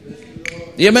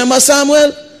 You remember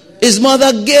Samuel? His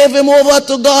mother gave him over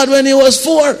to God when he was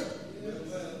 4.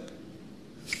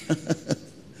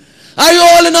 Are you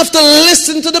old enough to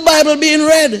listen to the Bible being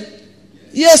read?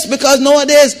 Yes, because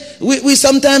nowadays we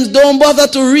sometimes don't bother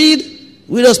to read.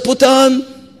 We just put on,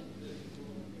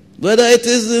 whether it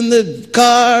is in the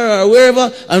car or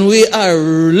wherever, and we are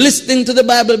listening to the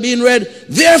Bible being read.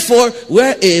 Therefore,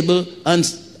 we're able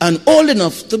and old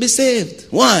enough to be saved.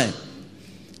 Why?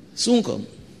 Soon come.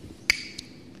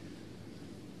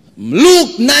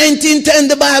 Luke 19:10,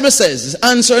 the Bible says,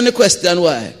 answering the question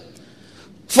why.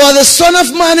 For the Son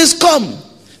of Man is come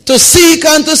to seek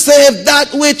and to save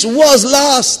that which was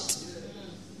lost.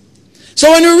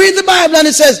 So when you read the Bible and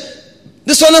it says,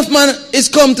 the Son of Man is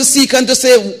come to seek and to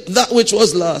save that which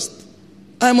was lost,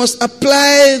 I must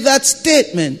apply that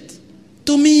statement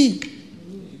to me.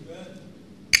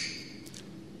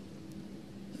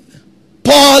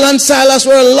 Paul and Silas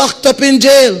were locked up in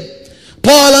jail.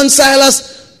 Paul and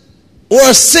Silas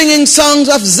were singing songs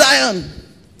of Zion.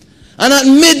 And at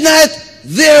midnight,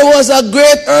 there was a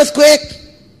great earthquake.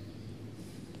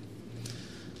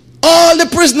 All the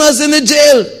prisoners in the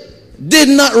jail did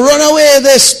not run away.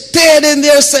 They stayed in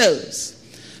their cells.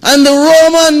 And the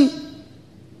Roman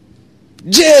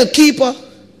jail keeper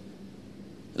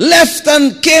left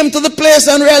and came to the place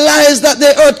and realized that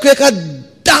the earthquake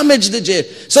had damaged the jail.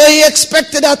 So he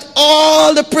expected that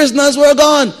all the prisoners were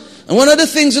gone. And one of the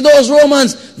things with those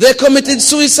Romans, they committed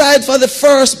suicide for the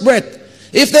first breath.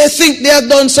 If they think they have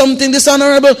done something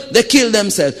dishonorable, they kill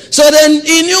themselves. So then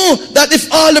he knew that if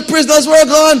all the prisoners were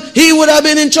gone, he would have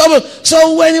been in trouble.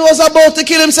 So when he was about to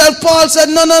kill himself, Paul said,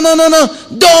 no,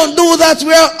 don't do that.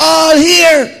 We are all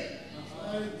here.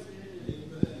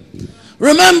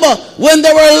 Remember, when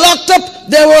they were locked up,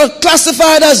 they were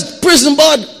classified as prison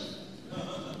bud.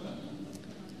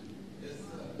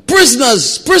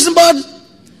 Prisoners, prison bud.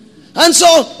 And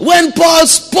so when Paul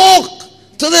spoke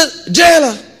to the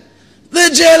jailer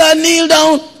kneeled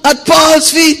down at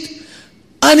Paul's feet,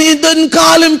 and he didn't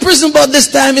call him prison, but this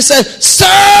time he said, sirs.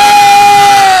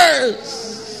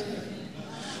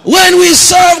 When we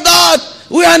serve God,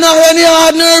 we are not any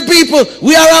ordinary people.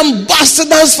 We are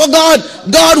ambassadors for God.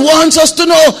 God wants us to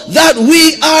know that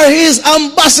we are his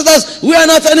ambassadors. We are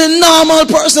not any normal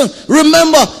person.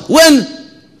 Remember, when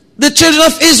the children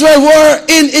of Israel were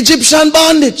in Egyptian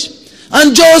bondage,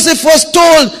 and Joseph was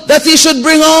told that he should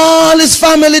bring all his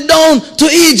family down to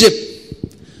Egypt.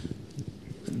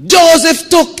 Joseph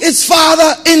took his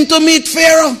father in to meet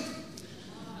Pharaoh.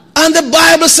 And the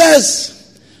Bible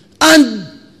says, and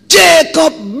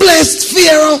Jacob blessed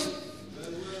Pharaoh.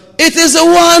 It is the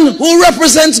one who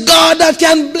represents God that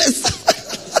can bless.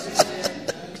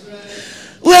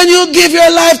 When you give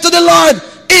your life to the Lord,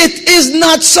 it is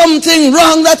not something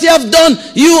wrong that you have done.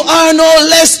 You are no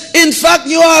less. In fact,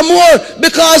 you are more,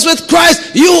 because with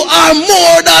Christ, you are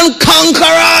more than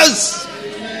conquerors.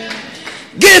 Amen.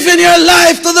 Giving your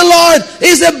life to the Lord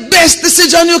is the best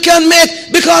decision you can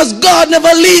make, because God never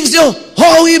leaves you.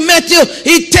 How he met you,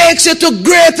 he takes you to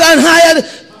greater and higher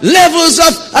levels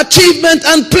of achievement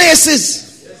and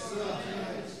places.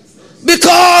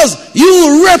 Because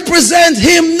you represent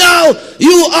him now.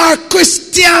 You are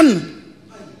Christian.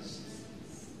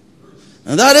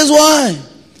 And that is why,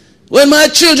 when my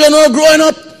children were growing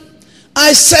up,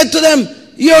 I said to them,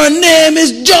 your name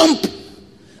is Jump.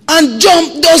 And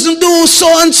Jump doesn't do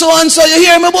so and so and so. You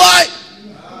hear me, boy?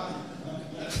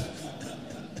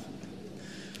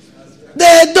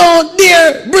 they don't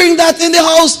dare bring that in the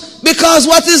house because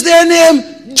what is their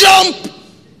name? Jump.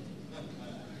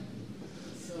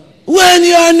 When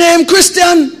you are named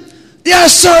Christian, there are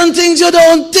certain things you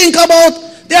don't think about.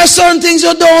 There are certain things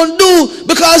you don't do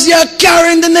because you are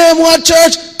carrying the name of a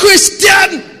church,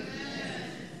 Christian.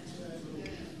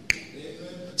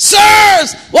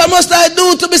 Sirs, what must I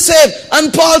do to be saved?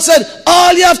 And Paul said,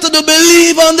 all you have to do,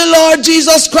 believe on the Lord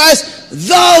Jesus Christ.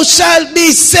 Thou shalt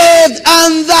be saved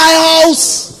and thy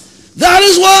house. That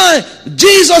is why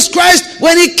Jesus Christ,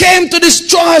 when he came to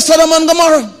destroy Sodom and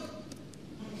Gomorrah,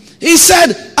 he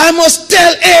said, I must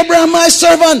tell Abraham my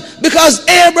servant, because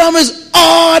Abraham is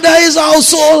order his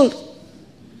household.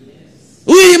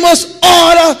 We must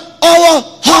order our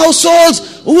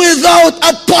households without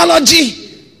apology.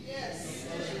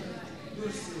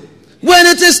 When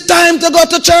it is time to go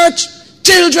to church,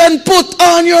 children, put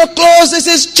on your clothes. This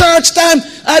is church time.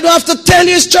 I don't have to tell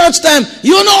you it's church time.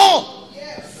 You know.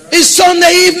 It's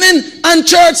Sunday evening and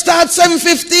church starts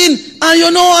 7:15, and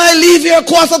you know I leave here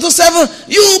 7:15.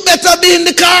 You better be in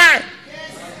the car.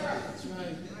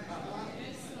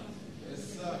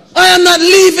 I am not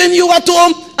leaving you at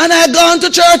home and I gone to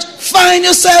church. Find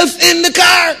yourself in the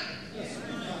car.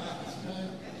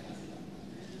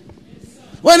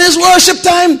 When it's worship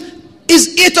time, it's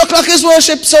 8 o'clock is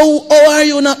worship, so how are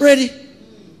you not ready?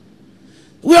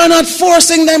 We are not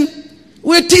forcing them.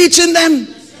 We're teaching them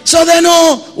so they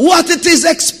know what it is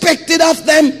expected of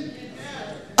them.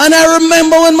 And I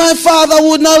remember when my father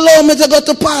would not allow me to go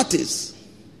to parties.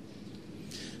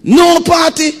 No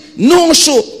party, no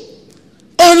show.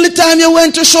 Only time you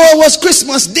went to show was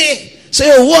Christmas Day. So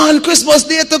you want Christmas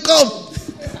Day to come.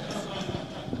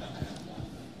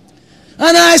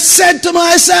 And I said to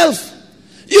myself,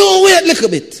 you wait a little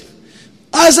bit.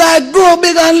 As I grow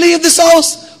big and leave this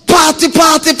house,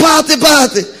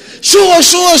 party. Sure.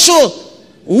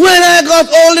 When I got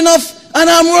old enough and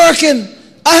I'm working,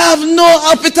 I have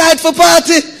no appetite for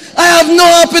party. I have no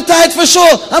appetite for show.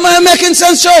 Am I making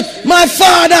sense, church? My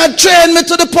father had trained me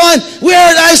to the point where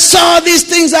I saw these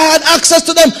things, I had access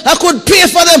to them, I could pay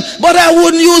for them, but I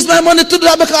wouldn't use my money to do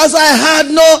that because I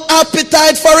had no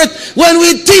appetite for it. When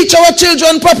we teach our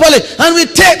children properly and we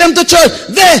take them to church,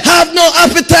 they have no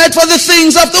appetite for the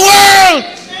things of the world.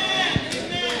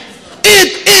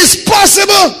 It is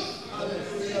possible.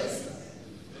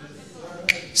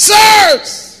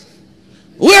 Sirs,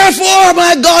 wherefore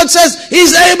my God says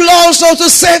he's able also to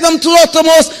save them to the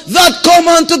uttermost that come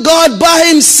unto God by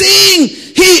him, seeing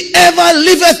he ever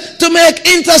liveth to make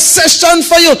intercession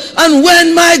for you. And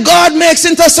when my God makes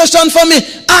intercession for me,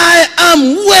 I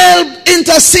am well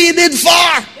interceded for.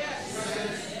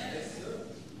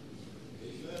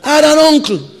 I had an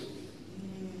uncle.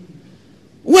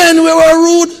 When we were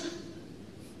rude,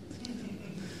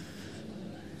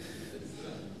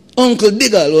 Uncle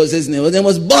Diggle was his name. His name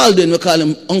was Baldwin. We call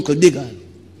him Uncle Diggle.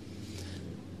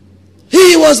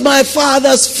 He was my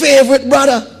father's favorite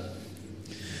brother.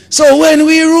 So when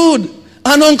we rude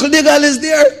and Uncle Diggle is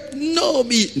there, no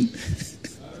beating.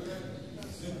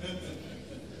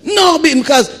 No beating,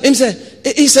 because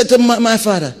he said to my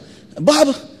father,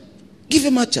 Bob, give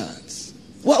him a chance.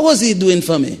 What was he doing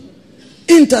for me?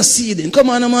 Interceding. Come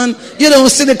on, man. You don't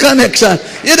see the connection.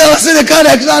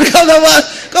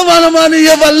 Come on, man. You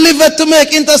ever live to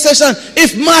make intercession?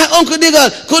 If my Uncle Diggle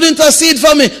could intercede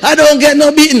for me, I don't get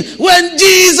no beating. When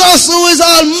Jesus, who is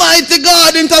Almighty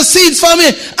God, intercedes for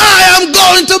me, I am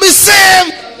going to be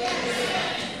saved.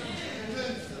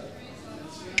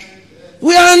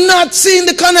 We are not seeing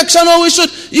the connection how we should.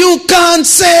 You can't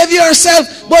save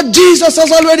yourself, but Jesus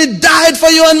has already died for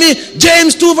you and me.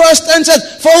 James 2 verse 10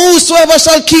 says, for whosoever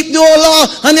shall keep the whole law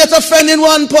and yet offend in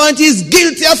one point, he is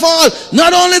guilty of all.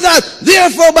 Not only that,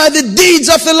 therefore by the deeds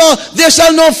of the law there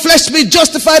shall no flesh be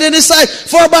justified in his sight,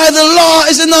 for by the law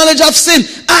is the knowledge of sin.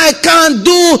 I can't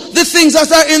do the things that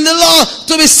are in the law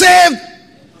to be saved.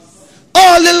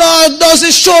 All the Lord does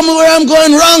is show me where I'm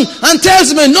going wrong and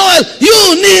tells me, Noel,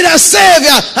 you need a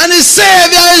Savior, and his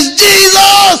Savior is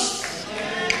Jesus.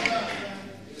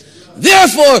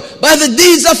 Therefore, by the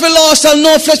deeds of the law shall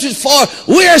no flesh be, for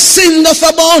where sin doth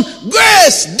abound,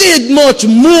 grace did much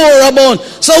more abound.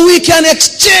 So we can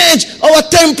exchange our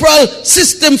temporal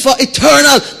system for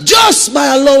eternal just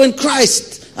by allowing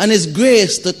Christ and his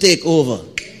grace to take over.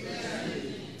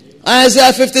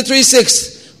 Isaiah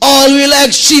 53:6. All we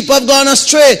like sheep have gone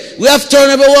astray. We have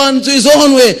turned everyone to his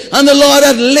own way, and the Lord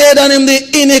hath laid on him the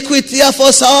iniquity of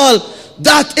us all.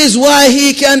 That is why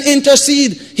he can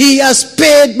intercede. He has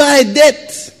paid my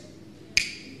debt.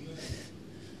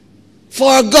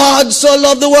 For God so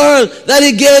loved the world that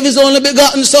he gave his only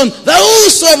begotten Son, that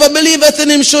whosoever believeth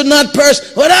in him should not perish,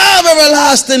 but have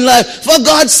everlasting life. For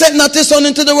God sent not his Son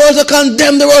into the world to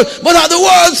condemn the world, but that the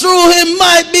world through him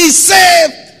might be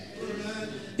saved.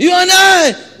 You and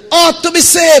I ought to be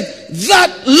saved.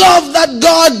 That love that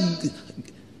God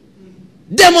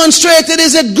demonstrated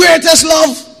is the greatest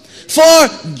love.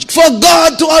 For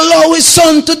God to allow his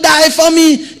Son to die for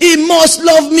me, he must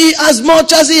love me as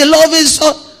much as he loves his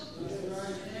Son.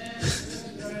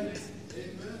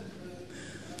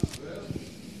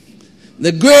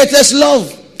 The greatest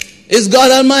love is God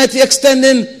Almighty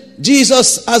extending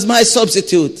Jesus as my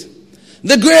substitute.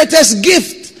 The greatest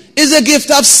gift is a gift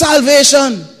of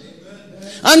salvation.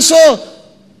 And so,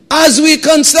 as we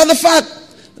consider the fact,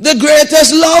 the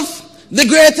greatest love, the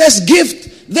greatest gift,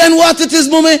 then what it is,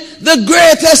 Mummy? The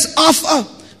greatest offer.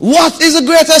 What is the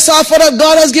greatest offer that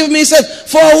God has given me? He said,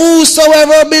 for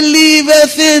whosoever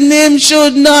believeth in him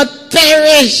should not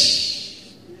perish.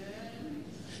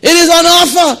 It is an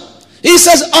offer. He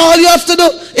says, all you have to do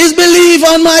is believe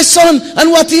on my Son and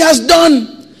what he has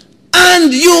done,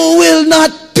 and you will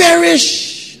not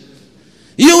perish.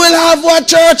 You will have what,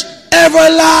 church?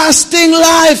 Everlasting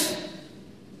life.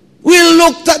 We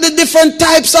looked at the different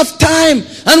types of time,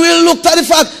 and we looked at the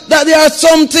fact that there are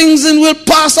some things that will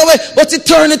pass away, but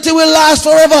eternity will last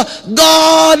forever.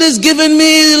 God is giving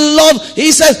me love.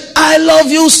 He says, I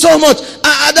love you so much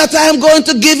that I am going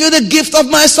to give you the gift of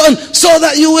my Son so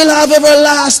that you will have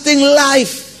everlasting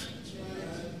life.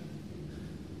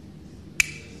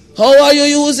 How are you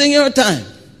using your time?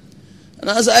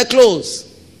 And as I close,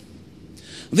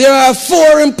 there are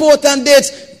 4 important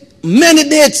dates. Many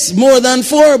dates, more than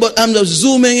 4, but I'm just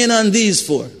zooming in on these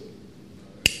 4.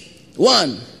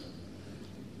 1,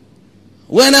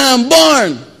 when I'm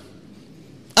born,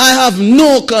 I have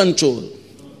no control.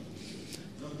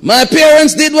 My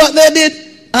parents did what they did,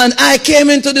 and I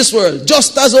came into this world,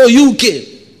 just as how you came,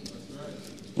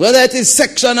 whether it is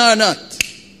section or not.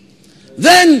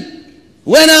 Then,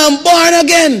 when I'm born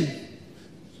again,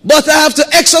 but I have to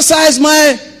exercise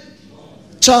my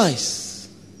choice.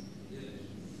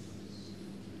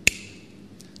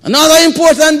 Another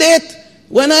important date,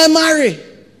 when I marry,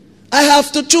 I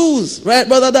have to choose. Right,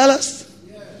 Brother Dallas?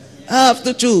 I have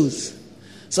to choose.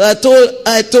 So I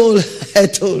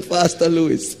told Pastor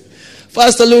Lewis.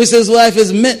 Pastor Lewis's wife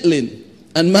is Metlin,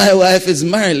 and my wife is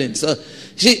Marilyn. So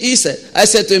I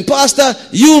said to him, Pastor,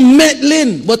 you met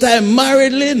Lynn, but I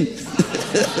married Lynn.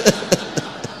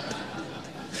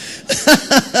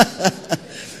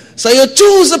 So you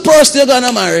choose the person you're going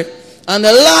to marry. And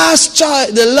the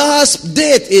last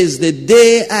date is the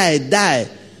day I die.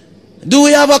 Do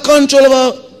we have a control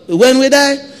over when we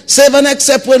die? Save and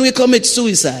except when we commit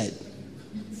suicide.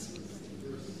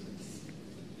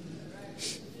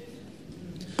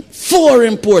 4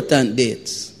 important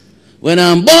dates. When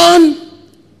I'm born,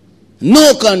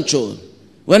 no control.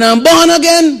 When I'm born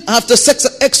again, I have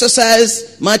to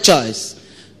exercise my choice.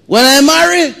 When I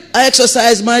marry, I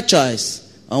exercise my choice.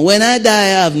 And when I die,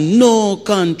 I have no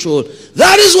control.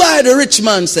 That is why the rich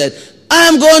man said, I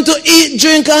am going to eat,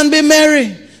 drink, and be merry,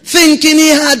 thinking he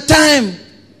had time.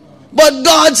 But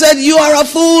God said, you are a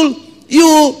fool.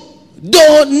 You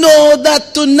don't know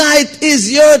that tonight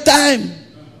is your time.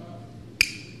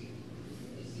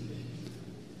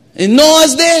 In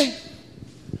Noah's day,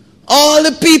 all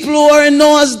the people who are in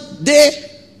Noah's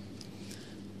day,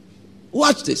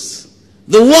 watch this.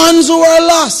 The ones who were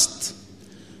lost,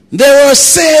 they were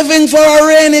saving for a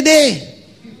rainy day.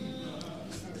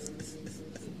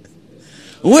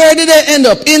 Where did they end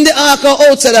up? In the ark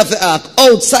or outside of the ark?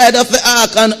 Outside of the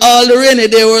ark, and all the rainy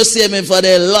day were saving for.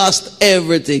 They lost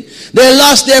everything. They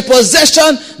lost their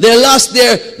possession, they lost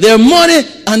their money,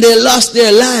 and they lost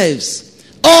their lives.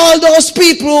 All those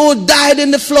people who died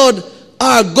in the flood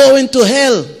are going to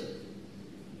hell.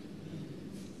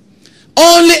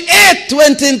 Only 8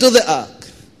 went into the ark.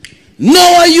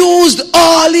 Noah used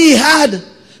all he had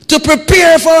to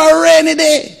prepare for a rainy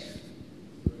day.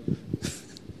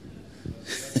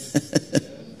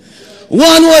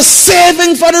 One was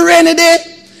saving for the rainy day,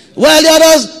 while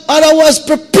the other was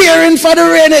preparing for the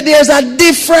rainy day. There's a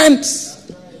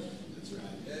difference.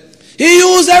 He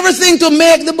used everything to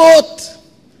make the boat.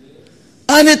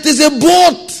 And it is a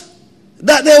boat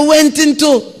that they went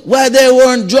into where they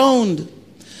weren't drowned.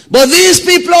 But these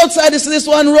people outside, this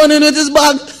one running with his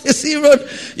bag.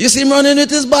 You see him running with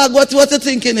his bag. What you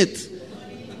thinking it?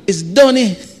 It's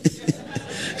Donny.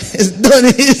 It's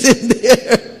Donny. He's in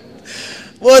there.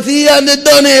 But he and the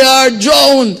Donny are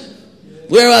drowned.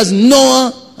 Whereas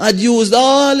Noah had used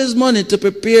all his money to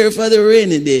prepare for the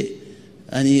rainy day.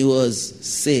 And he was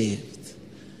saved.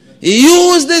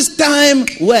 Use this time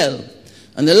well.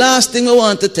 And the last thing I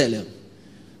want to tell you.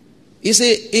 You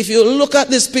see, if you look at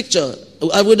this picture,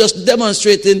 I will just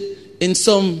demonstrate in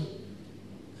some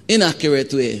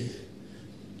inaccurate way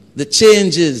the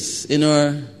changes in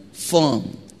our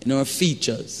form, in our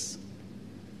features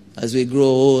as we grow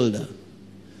older.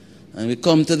 And we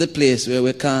come to the place where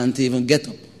we can't even get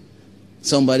up.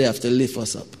 Somebody have to lift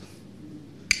us up.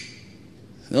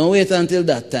 Don't wait until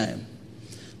that time.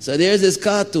 So there's this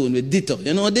cartoon with Ditto.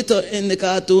 You know Ditto in the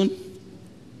cartoon?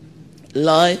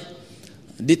 Lie.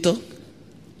 Ditto.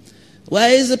 Why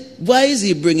is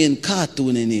he bringing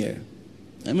cartoon in here?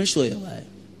 Let me show you why.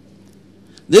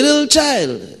 The little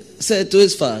child said to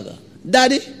his father,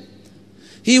 Daddy,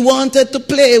 he wanted to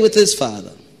play with his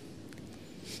father.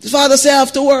 His father said, I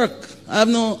have to work. I have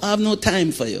no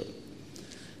time for you.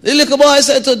 The little boy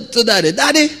said to Daddy,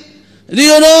 Daddy, do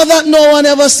you know that no one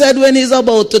ever said when he's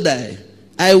about to die,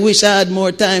 I wish I had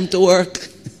more time to work?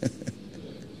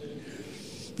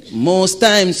 Most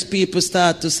times people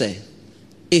start to say,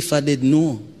 if I did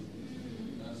know.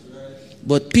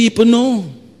 But people know.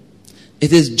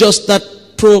 It is just that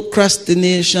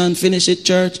procrastination, finish it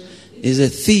church, is a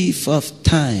thief of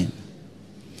time.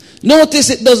 Notice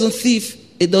it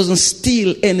doesn't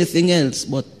steal anything else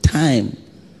but time.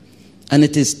 And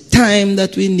it is time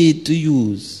that we need to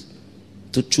use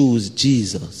to choose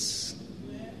Jesus.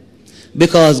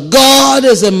 Because God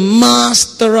is a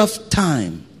master of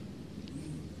time.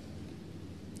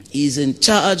 He's in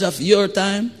charge of your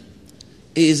time.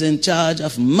 He's in charge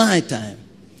of my time.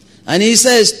 And he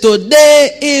says,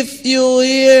 today if you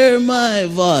hear my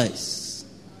voice,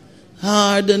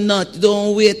 harden not,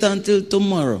 don't wait until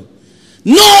tomorrow.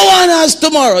 No one has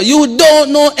tomorrow. You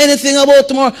don't know anything about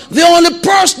tomorrow. The only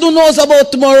person who knows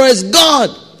about tomorrow is God.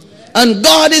 And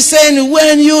God is saying,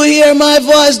 when you hear my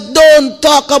voice, don't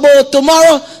talk about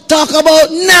tomorrow. Talk about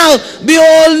now.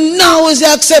 Behold, now is the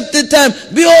accepted time.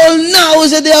 Behold, now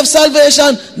is the day of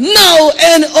salvation. Now,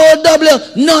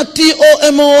 N-O-W, not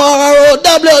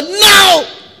T-O-M-O-R-O-W. Now!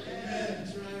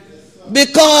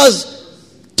 Because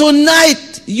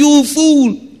tonight, you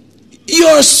fool,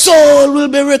 your soul will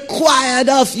be required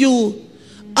of you.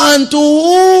 And to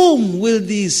whom will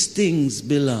these things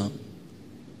belong?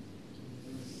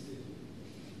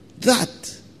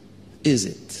 That is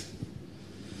it.